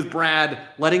connecting with Brad,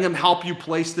 letting him help you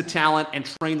place the talent and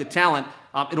train the talent.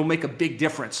 It'll make a big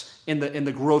difference in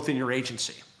the growth in your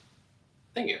agency.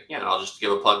 Thank you. Yeah, and I'll just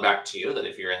give a plug back to you that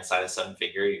if you're inside a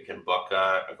 7-figure, you can book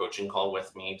a coaching call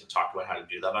with me to talk about how to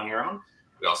do that on your own.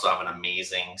 We also have an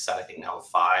amazing set, I think now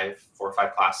 4 or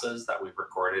 5 classes that we've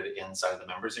recorded inside the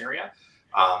members area.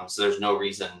 So there's no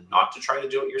reason not to try to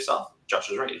do it yourself. Josh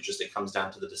is right. It comes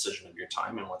down to the decision of your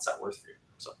time and what's that worth for you.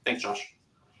 So thanks, Josh.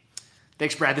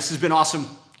 Thanks, Brad. This has been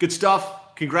awesome. Good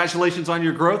stuff. Congratulations on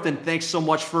your growth. And thanks so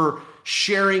much for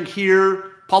sharing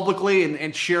here publicly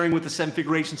and sharing with the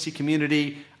 7-figure agency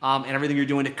community and everything you're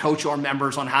doing to coach our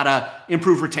members on how to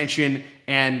improve retention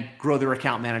and grow their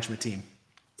account management team.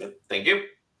 Thank you.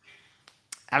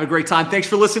 Have a great time. Thanks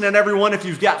for listening, everyone. If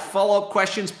you've got follow-up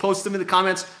questions, post them in the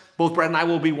comments. Both Brad and I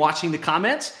will be watching the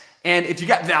comments. And if you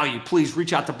got value, please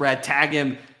reach out to Brad, tag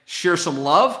him, share some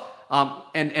love,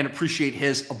 and appreciate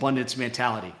his abundance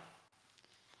mentality.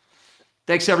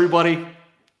 Thanks, everybody.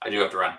 I do have to run.